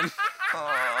man.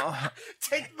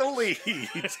 Take the lead.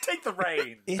 Take the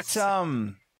reins.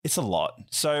 It's a lot.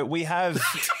 So we have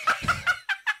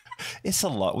it's a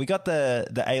lot. We got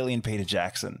the alien Peter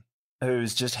Jackson,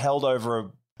 who's just held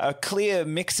over a clear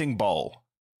mixing bowl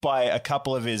by a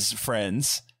couple of his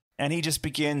friends, and he just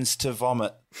begins to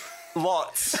vomit.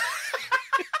 Lots.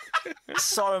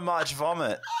 So much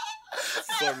vomit.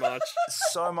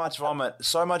 So much vomit.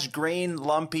 So much green,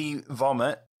 lumpy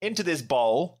vomit into this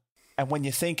bowl. And when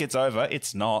you think it's over,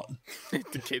 it's not.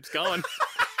 It keeps going.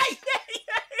 It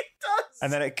does.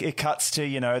 And then it cuts to,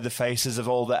 you know, the faces of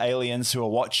all the aliens who are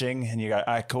watching. And you go, all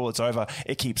right, cool, it's over.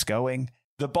 It keeps going.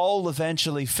 The bowl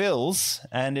eventually fills.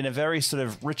 And in a very sort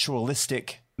of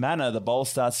ritualistic manner, the bowl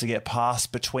starts to get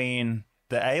passed between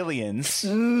the aliens.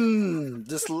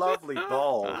 This lovely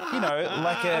bowl. You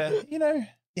know,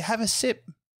 you have a sip,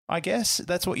 I guess.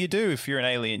 That's what you do if you're an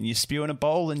alien. You spew in a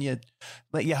bowl and you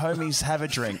let your homies have a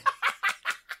drink.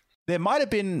 There might have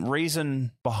been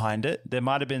reason behind it. There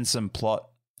might have been some plot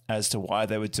as to why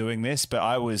they were doing this, but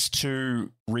I was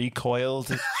too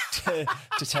recoiled to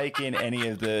take in any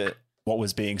of what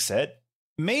was being said.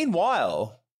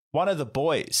 Meanwhile, one of the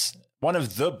boys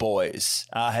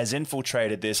has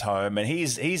infiltrated this home, and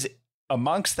he's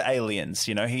amongst the aliens.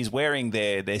 You know, he's wearing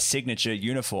their signature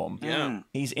uniform. Yeah.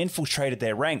 He's infiltrated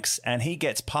their ranks, and he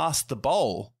gets past the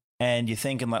bowl, and you're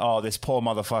thinking like, oh, this poor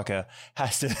motherfucker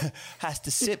has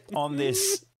to sip on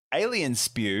this alien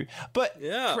spew. But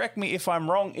correct me if I'm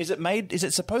wrong. Is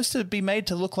it supposed to be made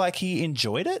to look like he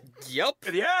enjoyed it? Yep.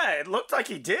 Yeah, it looked like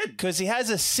he did. Because he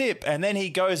has a sip and then he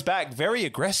goes back very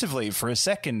aggressively for a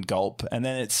second gulp and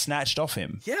then it's snatched off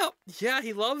him. Yep. Yeah,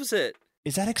 he loves it.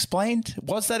 Is that explained?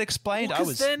 Was that explained? Well, I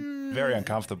was very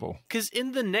uncomfortable. Because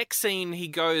in the next scene, he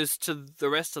goes to the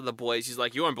rest of the boys. He's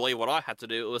like, you won't believe what I had to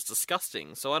do. It was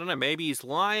disgusting. So I don't know, maybe he's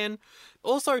lying.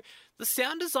 Also, the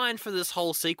sound design for this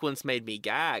whole sequence made me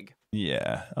gag.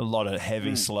 Yeah, a lot of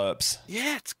heavy slurps.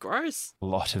 Yeah, it's gross. A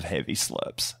lot of heavy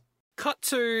slurps. Cut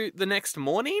to the next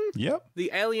morning. Yep.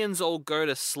 The aliens all go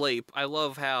to sleep. I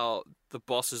love how the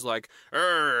boss is like,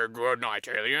 good night,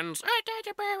 aliens.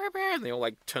 And they all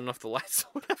like turn off the lights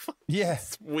or whatever. Yeah.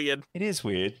 It's weird. It is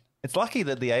weird. It's lucky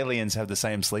that the aliens have the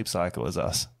same sleep cycle as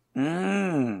us.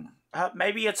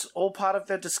 Maybe it's all part of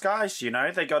their disguise, you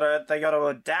know? They gotta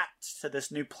adapt to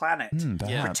this new planet.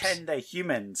 Perhaps. Pretend they're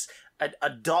humans.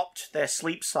 Adopt their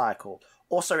sleep cycle.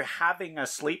 Also, having a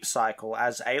sleep cycle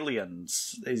as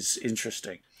aliens is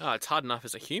interesting. Oh, it's hard enough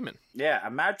as a human. Yeah,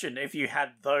 imagine if you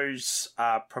had those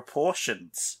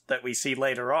proportions that we see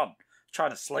later on.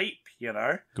 Trying to sleep, you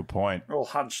know? Good point. All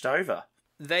hunched over.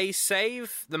 They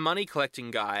save the money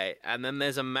collecting guy, and then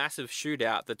there's a massive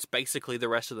shootout that's basically the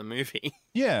rest of the movie.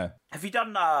 Yeah. Have you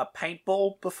done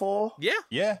paintball before? Yeah.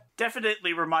 Yeah.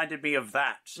 Definitely reminded me of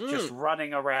that. Just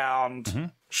running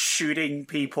around, shooting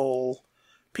people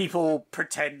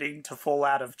pretending to fall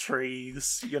out of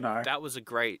trees, you know. That was a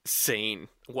great scene.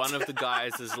 One of the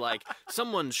guys is like,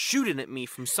 someone's shooting at me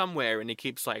from somewhere, and he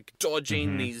keeps like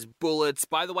dodging these bullets.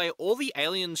 By the way, all the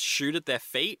aliens shoot at their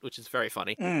feet, which is very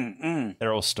funny.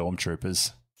 They're all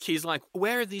stormtroopers. He's like,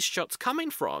 where are these shots coming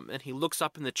from? And he looks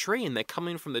up in the tree, and they're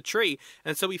coming from the tree.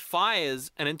 And so he fires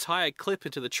an entire clip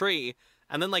into the tree,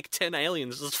 and then like 10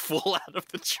 aliens just fall out of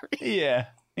the tree. Yeah.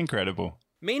 Incredible.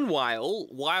 Meanwhile,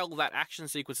 while that action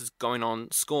sequence is going on,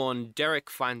 Scorn, Derek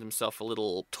finds himself a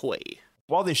little toy.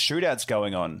 While this shootout's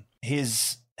going on,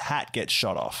 his hat gets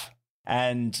shot off.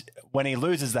 And when he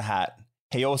loses the hat,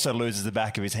 he also loses the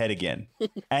back of his head again.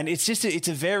 And it's just, it's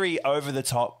a very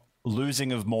over-the-top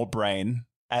losing of more brain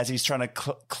as he's trying to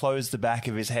close the back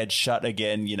of his head shut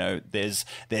again. You know, there's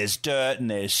dirt and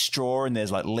there's straw and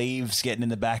there's like leaves getting in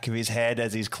the back of his head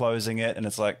as he's closing it. And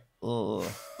it's like, ugh.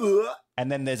 And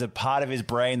then there's a part of his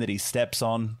brain that he steps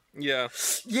on. Yeah.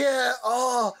 Yeah,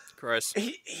 Gross.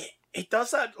 He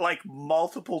does that like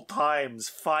multiple times,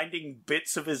 finding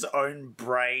bits of his own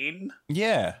brain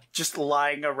Yeah. just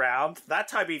lying around. That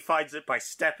time he finds it by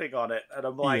stepping on it, and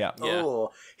I'm like, Yeah.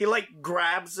 oh. He like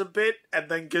grabs a bit and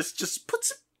then just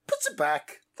puts it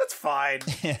back. That's fine.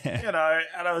 You know,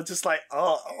 and I was just like,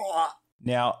 oh.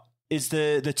 Now, is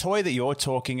the toy that you're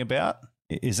talking about,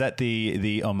 is that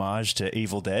the homage to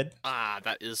Evil Dead? Ah,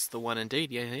 that is the one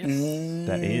indeed. Yeah.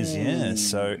 That is, yeah.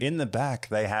 So in the back,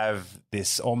 they have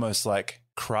this almost like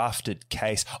crafted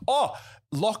case. Oh,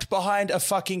 locked behind a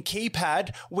fucking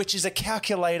keypad, which is a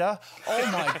calculator.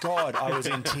 Oh my God, I was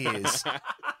in tears.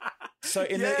 So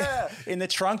in the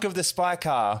trunk of the spy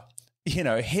car, you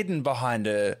know, hidden behind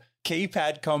a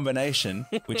keypad combination,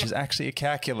 which is actually a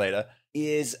calculator,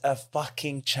 is a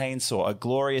fucking chainsaw, a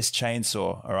glorious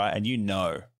chainsaw, all right? And you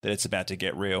know that it's about to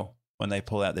get real when they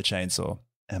pull out the chainsaw.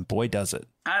 And boy, does it.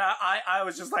 And I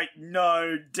was just like,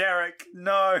 no, Derek,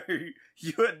 no.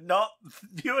 You are not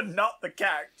the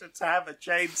character to have a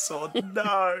chainsaw.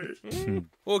 No.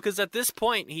 Well, because at this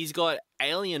point, he's got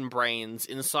alien brains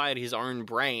inside his own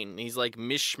brain. He's like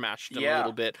mishmashed them a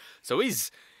little bit. So he's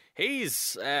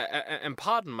and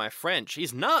pardon my French,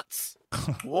 he's nuts.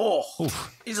 Whoa.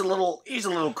 He's a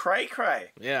little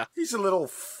cray-cray. Yeah. He's a little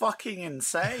fucking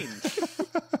insane.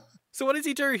 So what does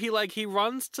he do? He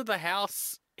runs to the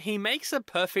house. He makes a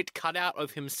perfect cutout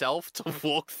of himself to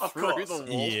walk through the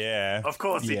wall. Yeah. Of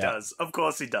course he does. Of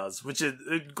course he does, which is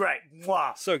great.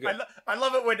 Mwah. So good. I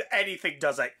love it when anything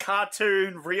does it.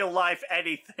 Cartoon, real life,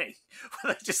 anything.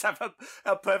 They just have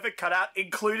a perfect cutout,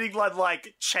 including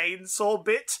like chainsaw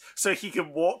bit, so he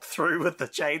can walk through with the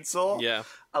chainsaw. Yeah.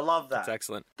 I love that. That's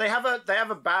excellent. They have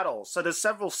a battle. So there's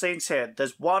several scenes here.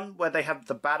 There's one where they have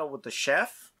the battle with the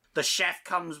chef. The chef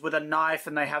comes with a knife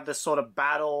and they have this sort of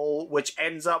battle, which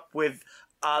ends up with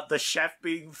the chef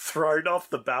being thrown off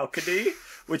the balcony,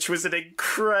 which was an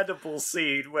incredible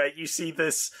scene where you see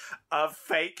this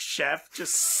fake chef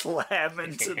just slam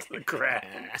into the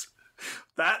ground.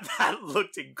 That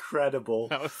looked incredible.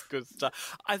 That was good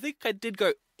stuff. I think I did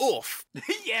go oof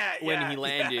when he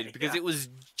landed because it was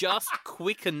just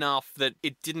quick enough that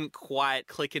it didn't quite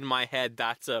click in my head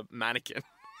that's a mannequin.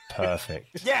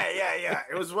 Perfect. Yeah.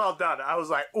 It was well done. I was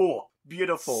like, oh,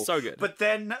 beautiful. So good. But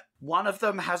then one of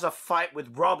them has a fight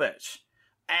with Robert,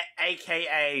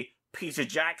 a.k.a. Peter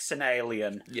Jackson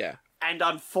Alien. Yeah. And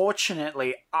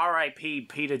unfortunately, R.I.P.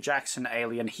 Peter Jackson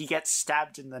Alien, he gets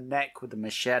stabbed in the neck with a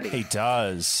machete. He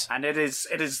does. And it is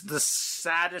the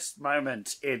saddest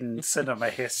moment in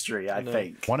cinema history, I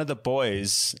think. One of the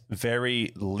boys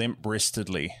very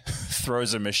limp-wristedly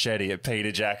throws a machete at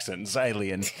Peter Jackson's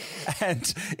alien,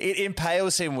 and it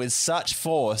impales him with such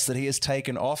force that he is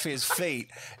taken off his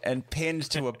feet and pinned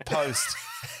to a post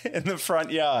in the front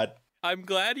yard. I'm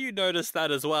glad you noticed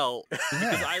that as well.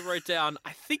 Because I wrote down,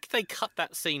 I think they cut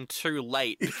that scene too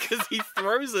late because he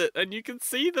throws it and you can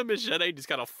see the machete just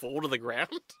kind of fall to the ground.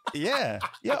 Yeah.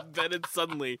 Yeah. And then it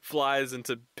suddenly flies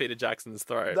into Peter Jackson's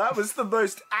throat. That was the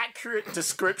most accurate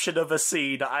description of a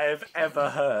scene I have ever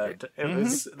heard.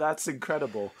 That's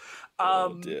incredible.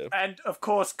 Dear. And of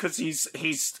course, because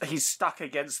he's stuck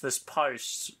against this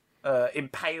post,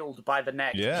 impaled by the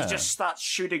neck, Yeah. he just starts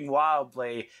shooting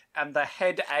wildly, and the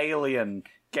head alien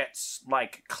gets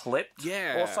like clipped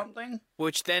or something.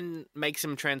 Which then makes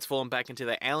him transform back into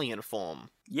the alien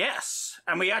form. Yes,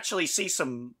 and we actually see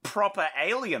some proper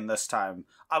alien this time.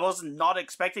 I was not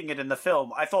expecting it in the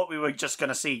film. I thought we were just going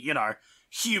to see,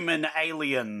 human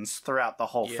aliens throughout the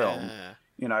whole film.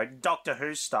 Doctor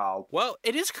Who style. Well,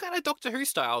 it is kind of Doctor Who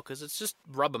style because it's just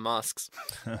rubber masks.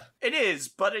 It is,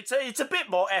 but it's a bit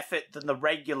more effort than the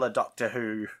regular Doctor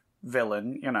Who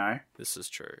villain, This is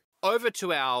true. Over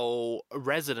to our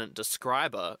resident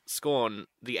describer, Scorn,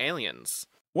 the aliens.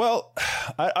 Well,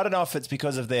 I don't know if it's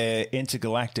because of their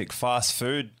intergalactic fast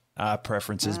food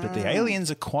preferences, but the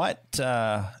aliens are quite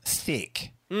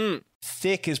thick.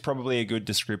 Thick is probably a good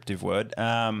descriptive word.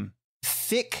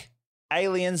 Thick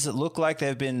aliens that look like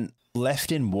they've been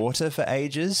left in water for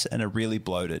ages and are really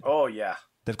bloated. Oh, yeah.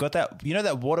 They've got that,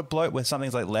 that water bloat where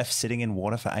something's like left sitting in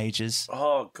water for ages?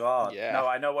 Oh, God. Yeah. No,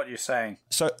 I know what you're saying.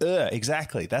 So,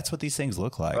 exactly. That's what these things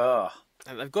look like. Ugh.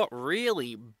 And they've got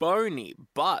really bony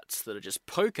butts that are just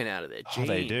poking out of their jeans.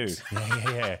 Oh, they do.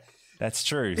 Yeah. That's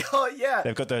true. Oh, yeah.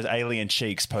 They've got those alien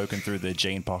cheeks poking through their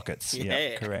jean pockets.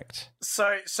 Yeah. Correct.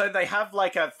 So they have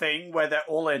like a thing where they're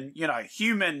all in,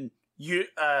 human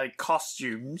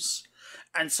costumes.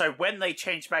 And so when they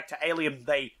change back to alien,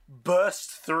 they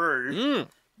burst through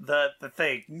the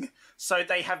thing. So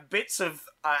they have bits of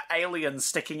aliens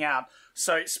sticking out.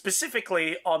 So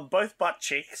specifically on both butt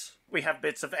cheeks, we have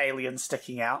bits of aliens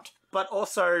sticking out. But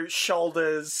also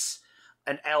shoulders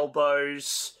and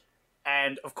elbows.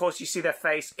 And, of course, you see their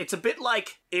face. It's a bit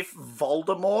like if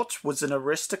Voldemort was an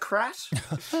aristocrat.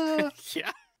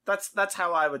 Yeah. That's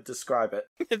how I would describe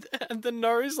it. And the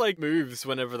nose moves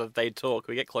whenever they talk.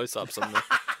 We get close-ups on the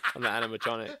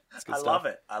animatronic. It's good stuff.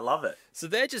 I love it. So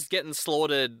they're just getting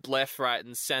slaughtered left, right,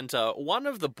 and center. One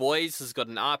of the boys has got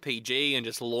an RPG and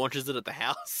just launches it at the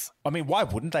house. I mean, why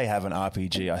wouldn't they have an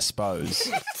RPG, I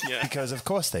suppose? Yeah. Because of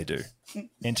course they do.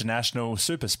 International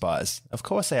super spies. Of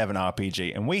course they have an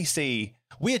RPG. And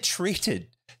we are treated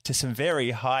to some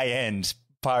very high-end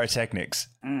pyrotechnics.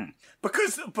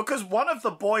 Because one of the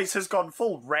boys has gone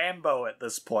full Rambo at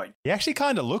this point. He actually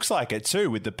kind of looks like it too,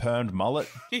 with the permed mullet.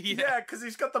 Yeah, because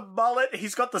he's got the mullet,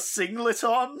 he's got the singlet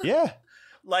on. Yeah.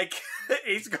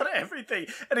 He's got everything.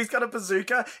 And he's got a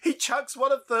bazooka. He chucks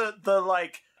one of the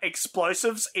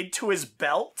explosives into his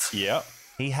belt. Yep.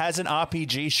 He has an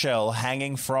RPG shell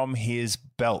hanging from his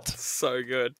belt. So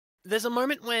good. There's a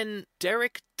moment when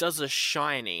Derek does a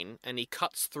shining and he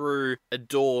cuts through a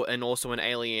door and also an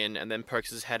alien and then pokes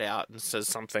his head out and says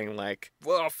something like,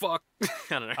 "Well, fuck." I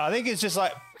don't know. I think it's just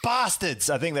like,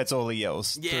 bastards! I think that's all he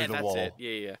yells Yeah, through the that's wall. it.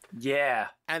 Yeah. Yeah.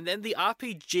 And then the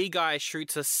RPG guy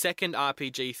shoots a second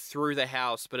RPG through the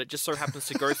house, but it just so happens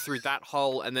to go through that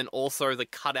hole and then also the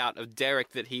cutout of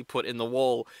Derek that he put in the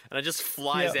wall. And it just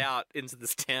flies out into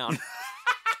this town.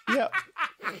 Yep.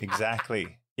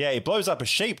 Exactly. Yeah, he blows up a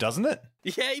sheep, doesn't it?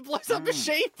 Yeah, he blows up a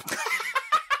sheep.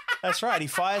 That's right. He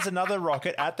fires another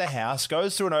rocket at the house,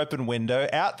 goes through an open window,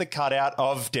 out the cutout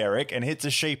of Derek, and hits a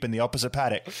sheep in the opposite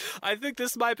paddock. I think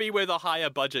this might be where the higher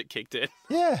budget kicked in.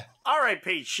 Yeah.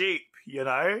 R.I.P. sheep,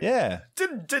 Yeah.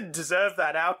 Didn't deserve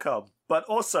that outcome. But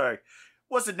also,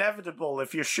 was inevitable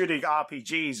if you're shooting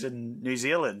RPGs in New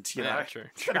Zealand, Yeah, true.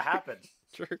 It's going to happen.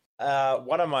 True.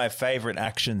 One of my favorite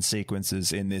action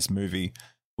sequences in this movie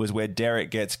was where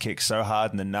Derek gets kicked so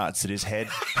hard in the nuts that his head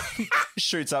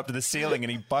shoots up to the ceiling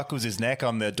and he buckles his neck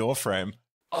on the doorframe.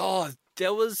 Oh,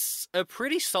 there was a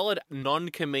pretty solid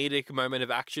non-comedic moment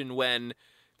of action when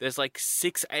there's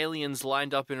 6 aliens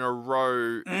lined up in a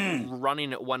row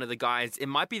running at one of the guys. It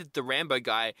might be the Rambo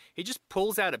guy. He just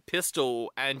pulls out a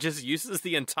pistol and just uses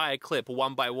the entire clip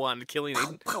one by one, killing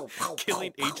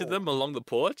each of them along the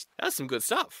porch. That's some good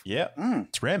stuff. Yeah.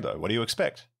 It's Rambo. What do you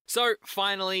expect? So,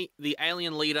 finally, the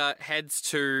alien leader heads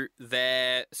to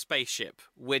their spaceship,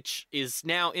 which is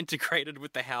now integrated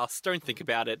with the house. Don't think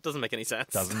about it. Doesn't make any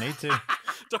sense. Doesn't need to.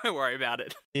 Don't worry about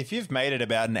it. If you've made it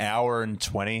about an hour and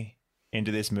 20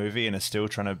 into this movie and are still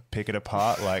trying to pick it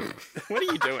apart, What are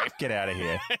you doing? get out of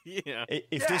here. Yeah.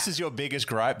 If this is your biggest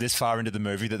gripe this far into the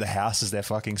movie, that the house is their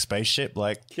fucking spaceship,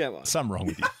 Come on. something wrong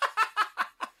with you.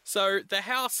 So, the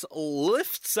house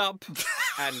lifts up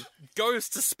and goes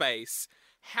to space.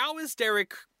 How is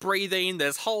Derek breathing?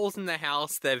 There's holes in the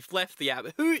house. They've left the app.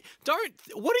 What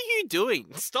are you doing?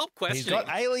 Stop questioning. He's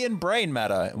got alien brain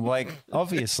matter. Like,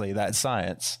 obviously, that's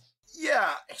science.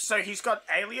 Yeah, so he's got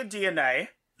alien DNA,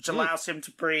 which allows him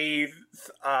to breathe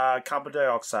carbon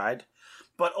dioxide,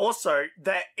 but also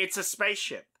that it's a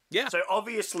spaceship. Yeah. So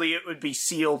obviously it would be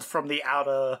sealed from the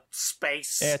outer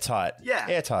space. Airtight. Yeah.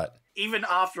 Airtight. Even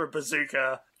after a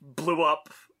bazooka blew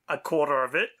up a quarter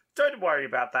of it. Don't worry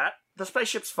about that. The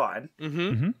spaceship's fine.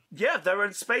 Yeah, they're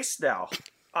in space now.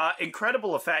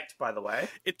 Incredible effect, by the way.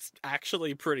 It's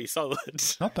actually pretty solid.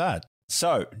 Not bad.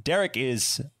 So, Derek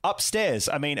is upstairs.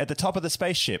 I mean, at the top of the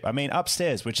spaceship. I mean,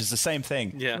 upstairs, which is the same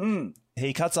thing. Yeah.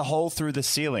 He cuts a hole through the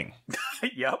ceiling.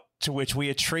 Yep. To which we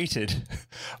are treated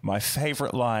my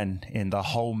favorite line in the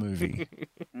whole movie.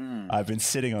 I've been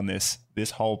sitting on this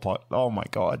whole pot. Oh my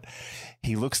God.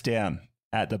 He looks down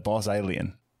at the boss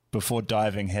alien before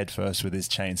diving headfirst with his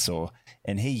chainsaw,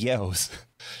 and he yells,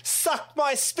 "Suck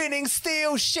my spinning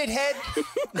steel, shithead!"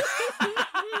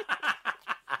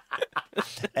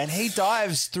 And he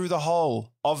dives through the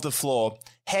hole of the floor,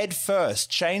 head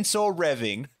first, chainsaw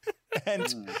revving,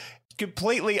 and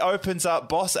completely opens up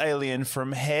boss alien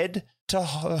from head to...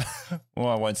 well,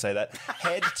 I won't say that.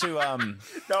 Head to...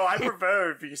 No, I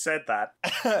prefer if you said that.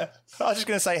 I was just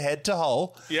going to say head to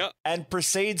hole. Yeah. And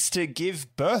proceeds to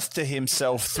give birth to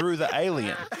himself through the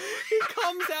alien. He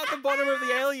comes out the bottom of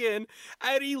the alien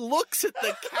and he looks at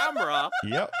the camera.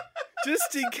 Yep.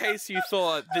 Just in case you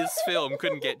thought this film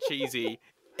couldn't get cheesy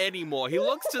anymore. He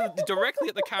looks directly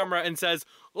at the camera and says,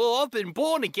 "Oh, I've been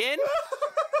born again."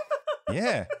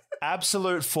 Yeah.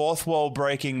 Absolute fourth wall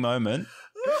breaking moment.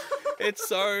 It's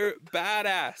so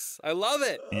badass. I love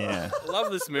it. Yeah. I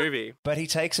love this movie. But he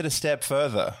takes it a step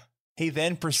further. He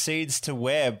then proceeds to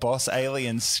wear boss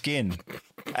alien's skin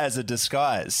as a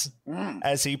disguise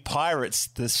as he pirates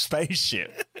the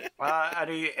spaceship. And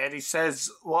he says,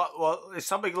 what, it's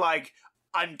something like,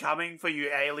 "I'm coming for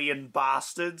you alien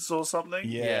bastards," or something.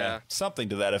 Yeah. Something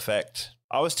to that effect.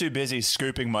 I was too busy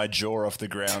scooping my jaw off the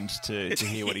ground to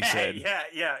hear what he said.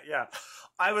 Yeah.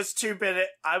 I was too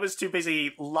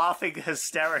busy laughing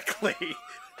hysterically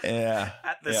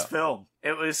at this film.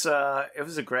 It was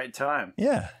a great time.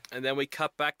 Yeah. And then we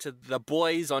cut back to the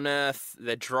boys on Earth.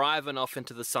 They're driving off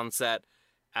into the sunset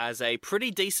as a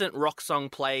pretty decent rock song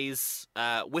plays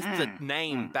with the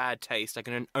name Bad Taste. I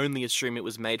can only assume it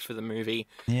was made for the movie.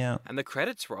 Yeah. And the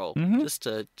credits roll. Just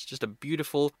a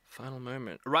beautiful final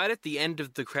moment. Right at the end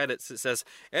of the credits, it says,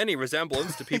 "Any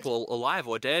resemblance to people alive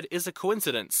or dead is a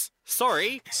coincidence.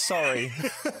 Sorry."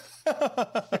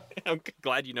 I'm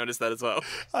glad you noticed that as well.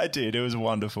 I did. It was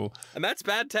wonderful. And that's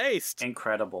Bad Taste.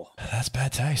 Incredible. That's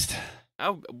Bad Taste.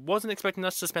 I wasn't expecting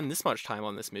us to spend this much time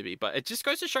on this movie, but it just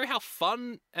goes to show how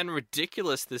fun and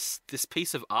ridiculous this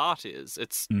piece of art is.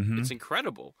 It's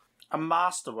incredible. A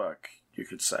masterwork, you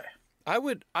could say. I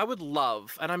would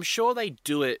love, and I'm sure they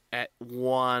do it at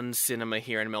one cinema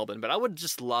here in Melbourne, but I would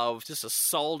just love just a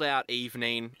sold out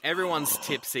evening. Everyone's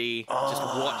tipsy, just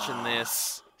watching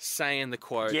this, saying the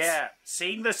quotes. Yeah,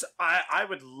 seeing this, I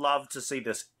would love to see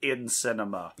this in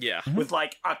cinema. Yeah. With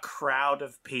like a crowd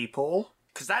of people.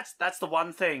 Because that's the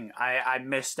one thing I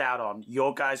missed out on.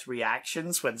 Your guys'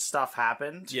 reactions when stuff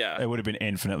happened. Yeah. It would have been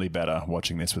infinitely better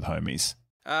watching this with homies.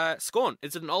 Scorn,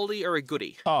 is it an oldie or a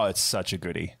goodie? Oh, it's such a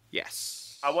goodie.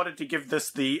 Yes. I wanted to give this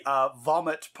the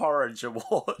Vomit Porridge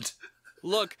Award.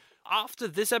 Look, after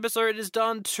this episode is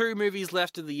done, 2 movies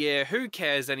left of the year. Who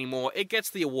cares anymore? It gets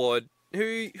the award.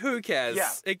 Who cares?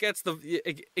 Yeah. It gets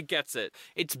it gets it.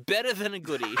 It's better than a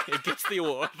goodie. It gets the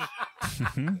award.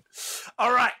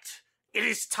 All right. It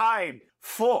is time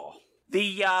for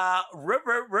the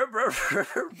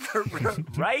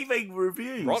raving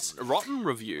reviews. Rotten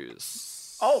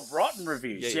reviews. Oh, rotten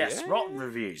reviews. Yeah, Yes, yeah. rotten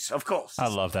reviews. Of course. I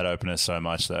love that opener so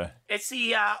much, though. It's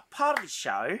the part of the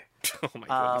show. Oh my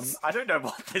goodness. I don't know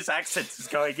what this accent is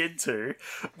going into,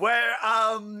 where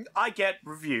I get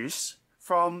reviews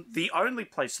from the only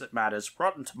place that matters,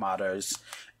 Rotten Tomatoes,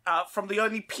 from the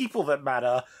only people that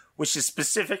matter, which is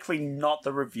specifically not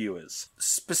the reviewers,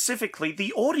 specifically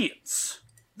the audience.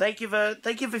 They give a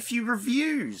few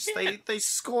reviews. Yeah. They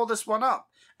score this one up,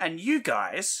 and you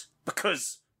guys,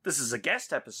 because this is a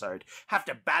guest episode, have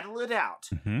to battle it out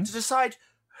to decide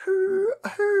who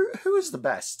is the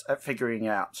best at figuring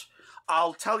out.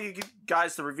 I'll tell you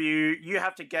guys the review. You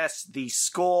have to guess the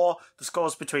score. The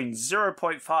score's between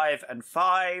 0.5 and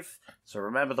 5. So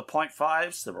remember the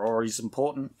 0.5s. They're always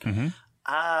important.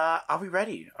 Are we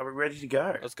ready? Are we ready to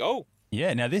go? Let's go.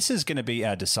 Yeah, now this is going to be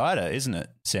our decider, isn't it,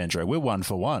 Sandra? We're 1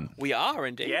 for 1. We are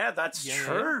indeed. Yeah, that's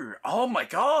true. Oh my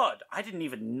god, I didn't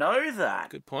even know that.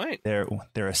 Good point. There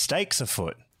are stakes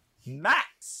afoot. Max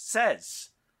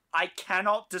says, I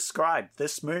cannot describe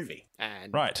this movie.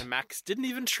 And Right. Max didn't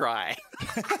even try.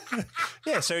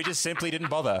 Yeah, so he just simply didn't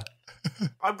bother.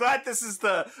 I'm glad this is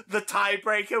the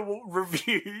tiebreaker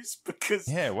reviews because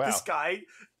this guy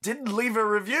didn't leave a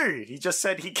review. He just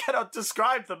said he cannot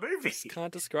describe the movie.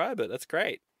 Can't describe it. That's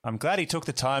great. I'm glad he took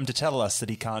the time to tell us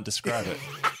that he can't describe it.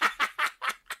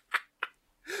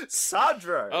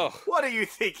 Sandro, what do you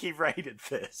think he rated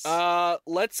this?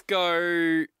 Let's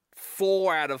go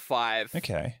 4 out of 5.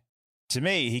 Okay. To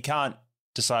me, he can't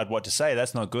decide what to say.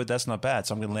 That's not good. That's not bad.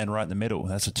 So I'm going to land right in the middle.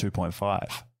 That's a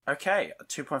 2.5. Okay, a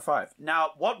 2.5. Now,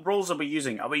 what rules are we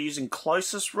using? Are we using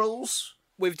closest rules?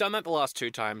 We've done that the last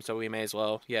 2 times, so we may as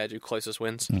well, do closest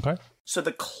wins. Okay. So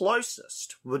the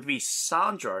closest would be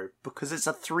Sandro because it's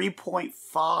a 3.5.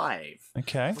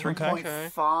 Okay.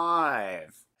 3.5.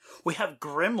 We have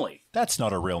Grimley. That's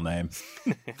not a real name.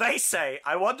 They say,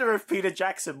 I wonder if Peter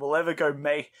Jackson will ever go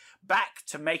back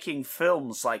to making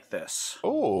films like this.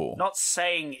 Oh. Not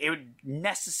saying it would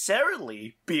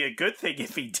necessarily be a good thing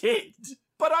if he did,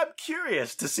 but I'm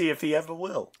curious to see if he ever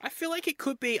will. I feel like it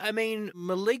could be. I mean,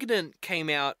 Malignant came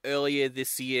out earlier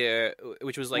this year,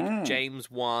 which was like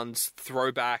James Wan's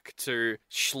throwback to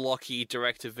schlocky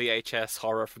direct-to-VHS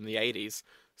horror from the 80s.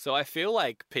 So I feel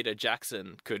like Peter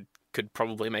Jackson could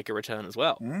probably make a return as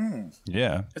well.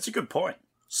 Yeah. That's a good point.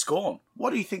 Scorn,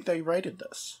 what do you think they rated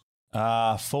this?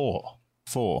 4.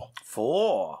 4.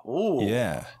 Ooh.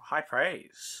 Yeah. High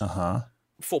praise.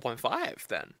 4.5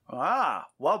 then.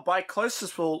 Well, by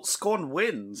closest rule, Scorn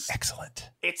wins.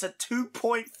 Excellent. It's a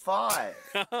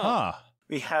 2.5.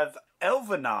 We have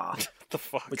Elvenar, The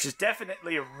fuck? which is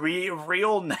definitely a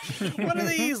real name. What are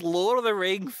these Lord of the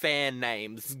Ring fan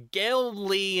names?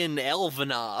 Gelmley and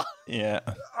Elvenar. Yeah.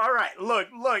 All right, look.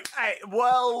 Hey,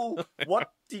 well,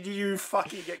 what did you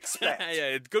fucking expect?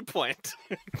 Yeah, good point.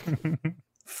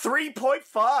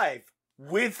 3.5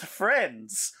 with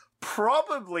friends.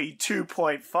 Probably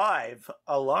 2.5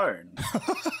 alone.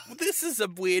 This is a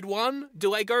weird one.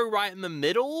 Do I go right in the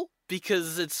middle?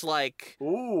 Because it's like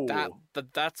Ooh.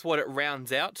 that's what it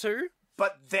rounds out to.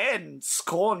 But then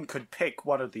Scorn could pick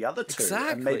one of the other two,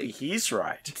 Exactly. and maybe he's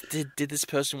right. Did this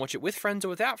person watch it with friends or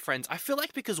without friends? I feel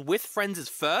like because with friends is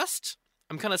first,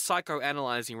 I'm kind of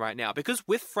psychoanalyzing right now. Because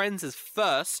with friends is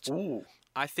first, Ooh.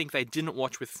 I think they didn't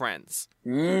watch with friends.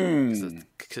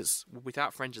 Because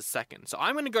without friends is second. So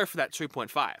I'm going to go for that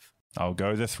 2.5. I'll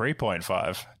go the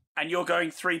 3.5. And you're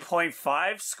going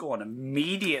 3.5, Scorn,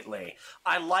 immediately.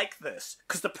 I like this,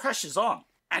 because the pressure's on.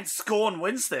 And Scorn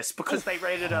wins this, because they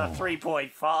rated a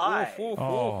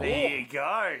 3.5. There you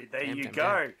go. There you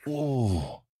go. Ooh.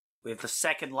 We have the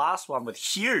second last one with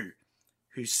Hugh,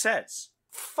 who says,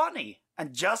 funny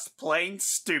and just plain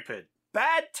stupid.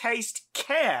 Bad taste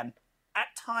can, at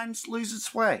times, lose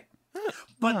its way.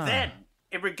 But then,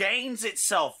 it regains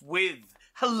itself with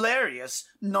hilarious,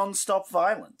 non-stop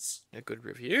violence. A good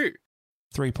review.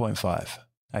 3.5.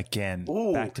 Again.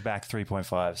 Ooh. Back-to-back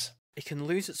 3.5s. It can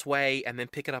lose its way and then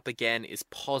pick it up again is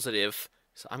positive.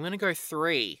 So I'm going to go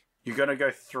 3. You're going to go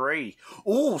 3.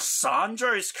 Ooh,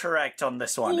 Sandro's correct on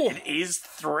this one. Ooh. It is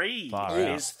 3. Far It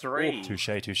out. is 3. Touche.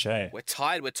 We're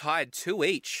tied 2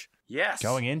 each. Yes.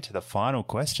 Going into the final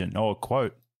question, or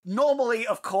quote. Normally,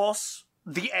 of course,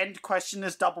 the end question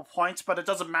is double points, but it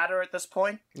doesn't matter at this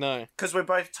point No. because we're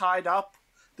both tied up.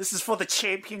 This is for the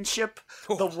championship.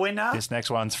 The winner. This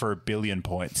next one's for 1 billion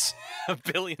points. 1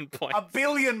 billion points. 1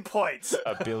 billion points.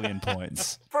 1 billion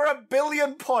points. For 1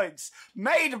 billion points.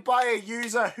 Made by a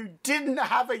user who didn't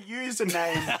have a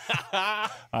username.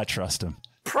 I trust him.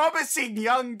 Promising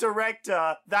young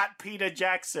director, that Peter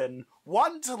Jackson.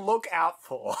 One to look out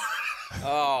for.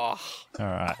 Oh. All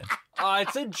right.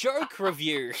 It's a joke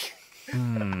review.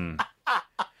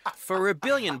 For 1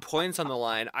 billion points on the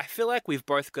line, I feel like we've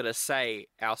both got to say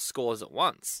our scores at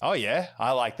once. Oh, yeah.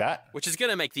 I like that. Which is going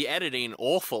to make the editing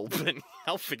awful, but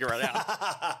I'll figure it out.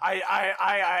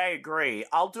 I agree.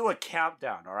 I'll do a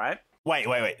countdown, all right? Wait.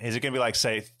 Is it going to be like,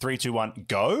 say, 3, 2, 1,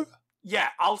 go? Yeah,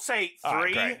 I'll say All right,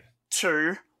 3, great.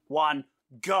 2, 1,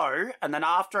 go. And then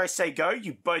after I say go,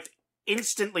 you both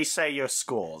instantly say your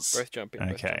scores. Both jump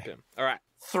in. Okay. All right.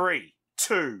 3,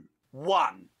 2,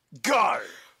 1, go.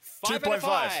 5 out of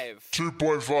 5.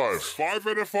 2.5. 5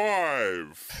 out of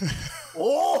 5.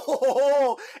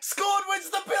 Oh, Scorn wins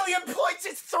the 1 billion points.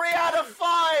 It's 3 out of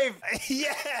 5.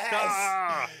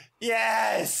 Yes!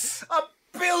 Yes! 1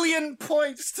 billion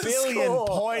points to Billion Scorn.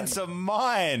 points of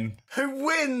mine. Who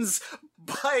wins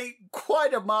by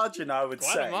quite a margin, I would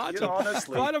Quite say. a margin.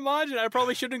 Honestly. Quite a margin. I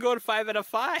probably shouldn't go to 5 out of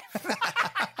 5.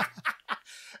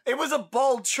 It was a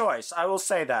bold choice, I will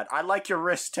say that. I like your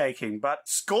risk-taking, but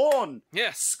Scorn!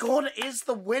 Yes. Scorn is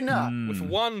the winner. With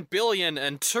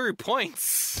 1,000,000,002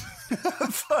 points.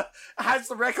 Has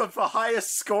the record for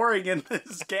highest scoring in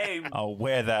this game. I'll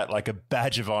wear that like a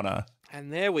badge of honor.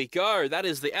 And there we go. That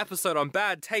is the episode on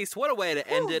bad taste. What a way to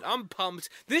end it. I'm pumped.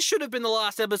 This should have been the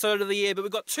last episode of the year, but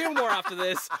we've got 2 more after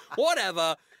this.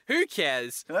 Whatever. Who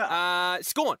cares?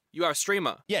 Scorn, you are a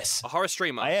streamer. Yes. A horror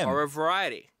streamer. I am. Or a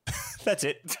variety. That's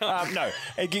it. No,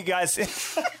 hey, you guys.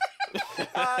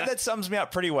 That sums me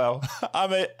up pretty well.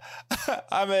 I'm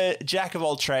a jack of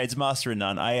all trades, master of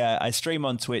none. I stream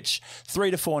on Twitch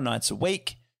 3 to 4 nights a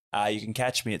week. You can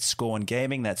catch me at Scorn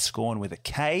Gaming. That's Scorn with a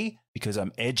K because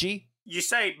I'm edgy. You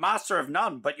say master of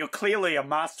none, but you're clearly a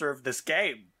master of this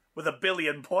game with 1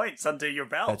 billion points under your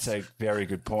belt. That's a very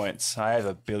good point. I have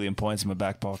 1 billion points in my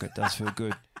back pocket. Does feel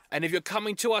good. And if you're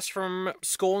coming to us from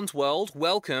Scorn's world,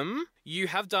 welcome. You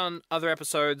have done other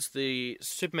episodes, the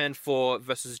Superman 4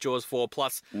 versus Jaws 4,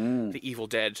 plus the Evil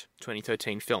Dead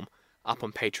 2013 film, up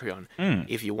on Patreon.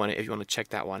 If you want to check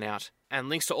that one out. And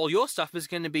links to all your stuff is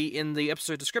going to be in the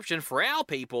episode description for our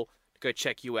people to go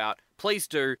check you out. Please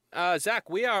do. Zach,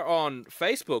 we are on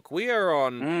Facebook. We are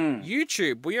on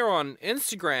YouTube. We are on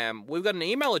Instagram. We've got an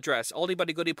email address,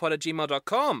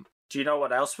 oldiebuddygoodypod@gmail.com. Do you know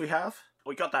what else we have?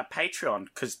 We got that Patreon,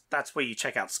 because that's where you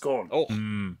check out Scorn. Oh.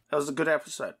 That was a good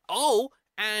episode. Oh,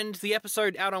 and the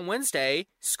episode out on Wednesday,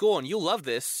 Scorn, you'll love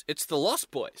this. It's The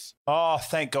Lost Boys. Oh,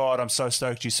 thank God. I'm so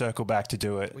stoked you circled back to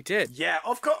do it. We did. Yeah,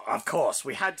 of course.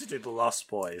 We had to do The Lost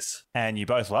Boys. And you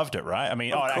both loved it, right? I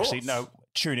mean, Of actually, course. no,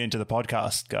 tune into the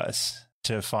podcast, guys,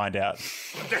 to find out.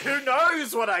 Who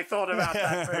knows what I thought about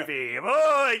that movie?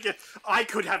 Oh, I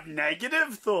could have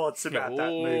negative thoughts about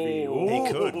that movie.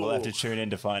 He could. We'll have Ooh. to tune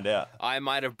in to find out. I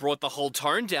might have brought the whole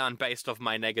tone down based off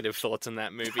my negative thoughts in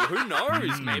that movie. Who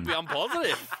knows? Maybe I'm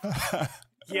positive.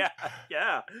 Yeah.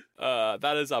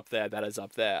 That is up there. That is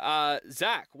up there.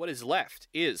 Zach, what is left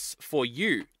is for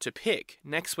you to pick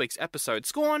next week's episode.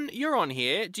 Scorn, you're on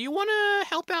here. Do you want to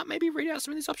help out, maybe read out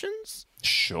some of these options?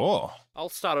 Sure. I'll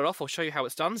start it off. I'll show you how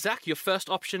it's done. Zach, your first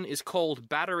option is called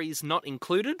Batteries Not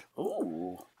Included.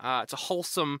 Ooh. It's a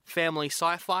wholesome family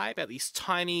sci-fi about these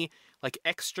tiny, like,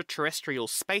 extraterrestrial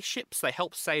spaceships. They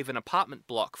help save an apartment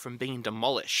block from being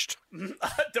demolished.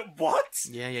 What?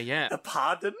 Yeah.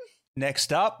 Pardon?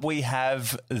 Next up, we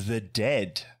have The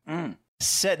Dead.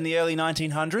 Set in the early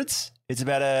 1900s. It's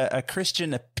about a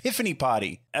Christian epiphany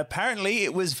party. Apparently,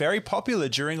 it was very popular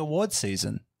during award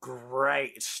season.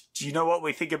 Great. Do you know what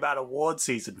we think about award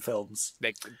season films?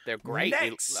 They're great.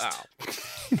 Next.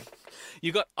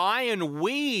 You got Iron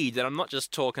Weed, and I'm not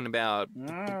just talking about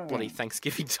bloody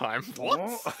Thanksgiving time. What?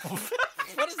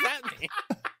 What does that mean?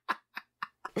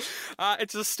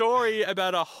 It's a story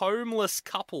about a homeless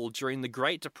couple during the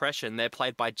Great Depression. They're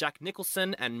played by Jack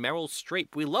Nicholson and Meryl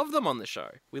Streep. We love them on the show.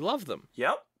 We love them.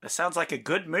 Yep. That sounds like a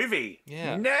good movie.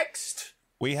 Yeah. Next.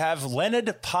 We have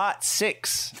Leonard Part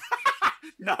 6.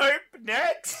 Nope.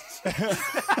 Next.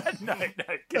 No.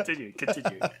 Continue.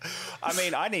 I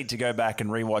mean, I need to go back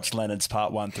and rewatch Leonard's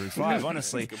Part 1 through 5,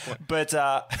 honestly. But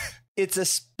it's a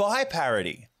spy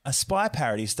parody. A spy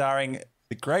parody starring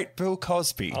the great Bill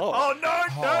Cosby. Oh, no,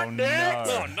 next.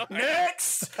 no. Oh, no.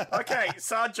 Next. Okay,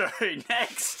 Sanjo,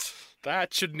 next.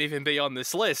 That shouldn't even be on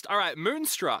this list. All right,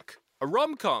 Moonstruck, a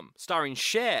rom-com starring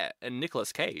Cher and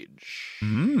Nicolas Cage.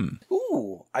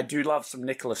 Ooh, I do love some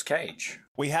Nicolas Cage.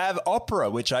 We have Opera,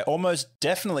 which I almost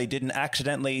definitely didn't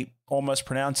accidentally almost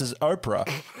pronounce as Oprah,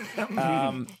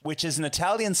 which is an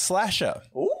Italian slasher.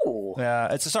 Ooh.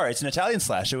 It's an Italian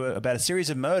slasher about a series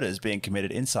of murders being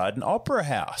committed inside an opera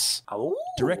house. Ooh.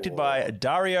 Directed by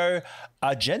Dario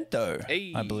Argento,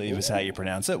 Hey. I believe is how you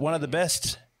pronounce it. One of the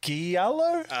best.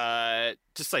 Giallo?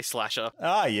 Just say slasher.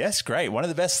 Ah, yes, great. One of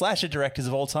the best slasher directors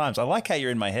of all times. I like how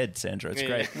you're in my head, Sandra. It's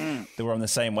great that we're on the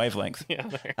same wavelength.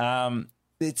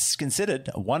 It's considered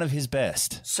one of his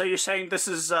best. So you're saying this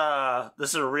is a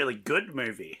really good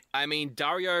movie? I mean,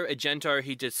 Dario Argento,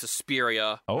 he did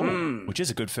Suspiria. Oh, which is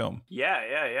a good film.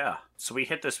 Yeah. So we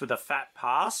hit this with a fat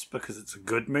pass because it's a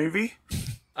good movie?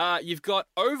 You've got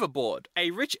Overboard.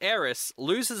 A rich heiress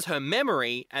loses her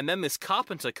memory, and then this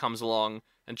carpenter comes along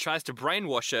and tries to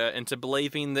brainwash her into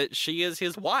believing that she is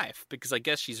his wife, because I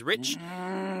guess she's rich.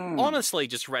 Honestly,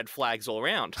 just red flags all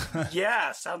around.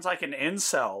 Yeah, sounds like an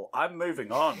incel. I'm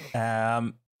moving on.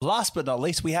 Last but not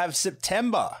least, we have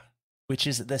September, which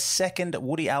is the second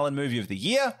Woody Allen movie of the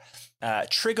year.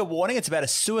 Trigger warning, it's about a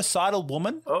suicidal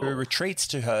woman who retreats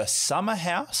to her summer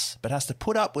house, but has to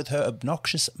put up with her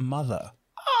obnoxious mother.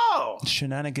 Oh!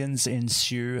 Shenanigans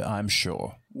ensue, I'm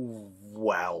sure.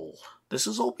 Well, this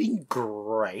has all been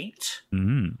great.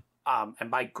 And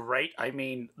by great, I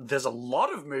mean there's a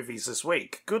lot of movies this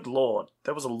week. Good Lord,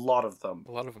 there was a lot of them.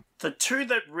 A lot of them. The two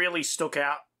that really stuck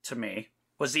out to me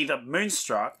was either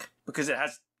Moonstruck, because it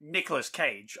has Nicolas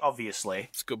Cage, obviously.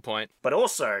 That's a good point. But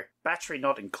also, Battery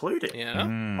Not Included.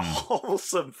 Yeah.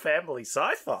 Wholesome family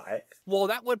sci-fi. Well,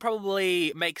 that would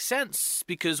probably make sense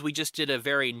because we just did a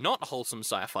very not wholesome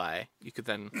sci-fi. You could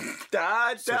then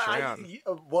switch around.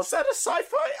 Was that a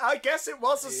sci-fi? I guess it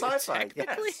was a sci-fi.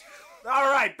 Technically. Yes.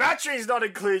 All right, Battery's Not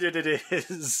Included it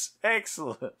is.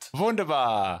 Excellent.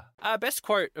 Wunderbar. Best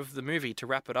quote of the movie to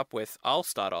wrap it up with, I'll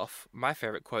start off. My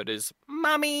favourite quote is,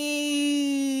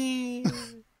 Mummy!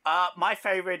 My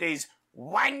favourite is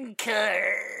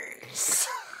wankers.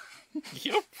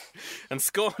 Yep. And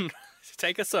Scorn,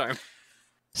 take us home.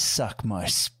 Suck my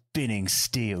spinning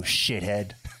steel,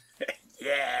 shithead.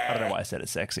 Yeah. I don't know why I said it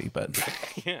sexy, but...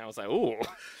 Yeah, I was like, ooh.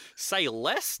 Say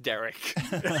less, Derek.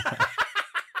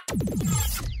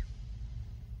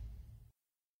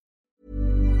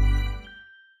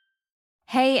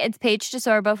 Hey, it's Paige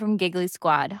DeSorbo from Giggly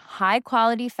Squad. High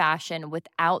quality fashion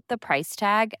without the price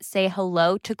tag. Say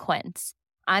hello to Quince.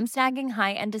 I'm snagging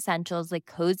high-end essentials like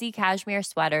cozy cashmere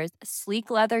sweaters, sleek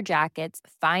leather jackets,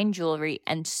 fine jewelry,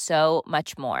 and so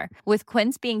much more. With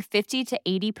Quince being 50 to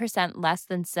 80% less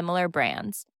than similar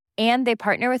brands. And they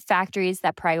partner with factories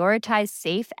that prioritize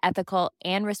safe, ethical,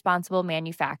 and responsible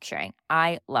manufacturing.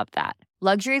 I love that.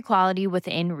 Luxury quality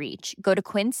within reach. Go to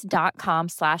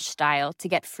quince.com/style to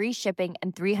get free shipping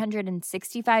and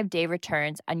 365-day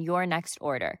returns on your next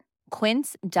order.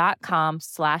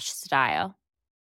 Quince.com/style.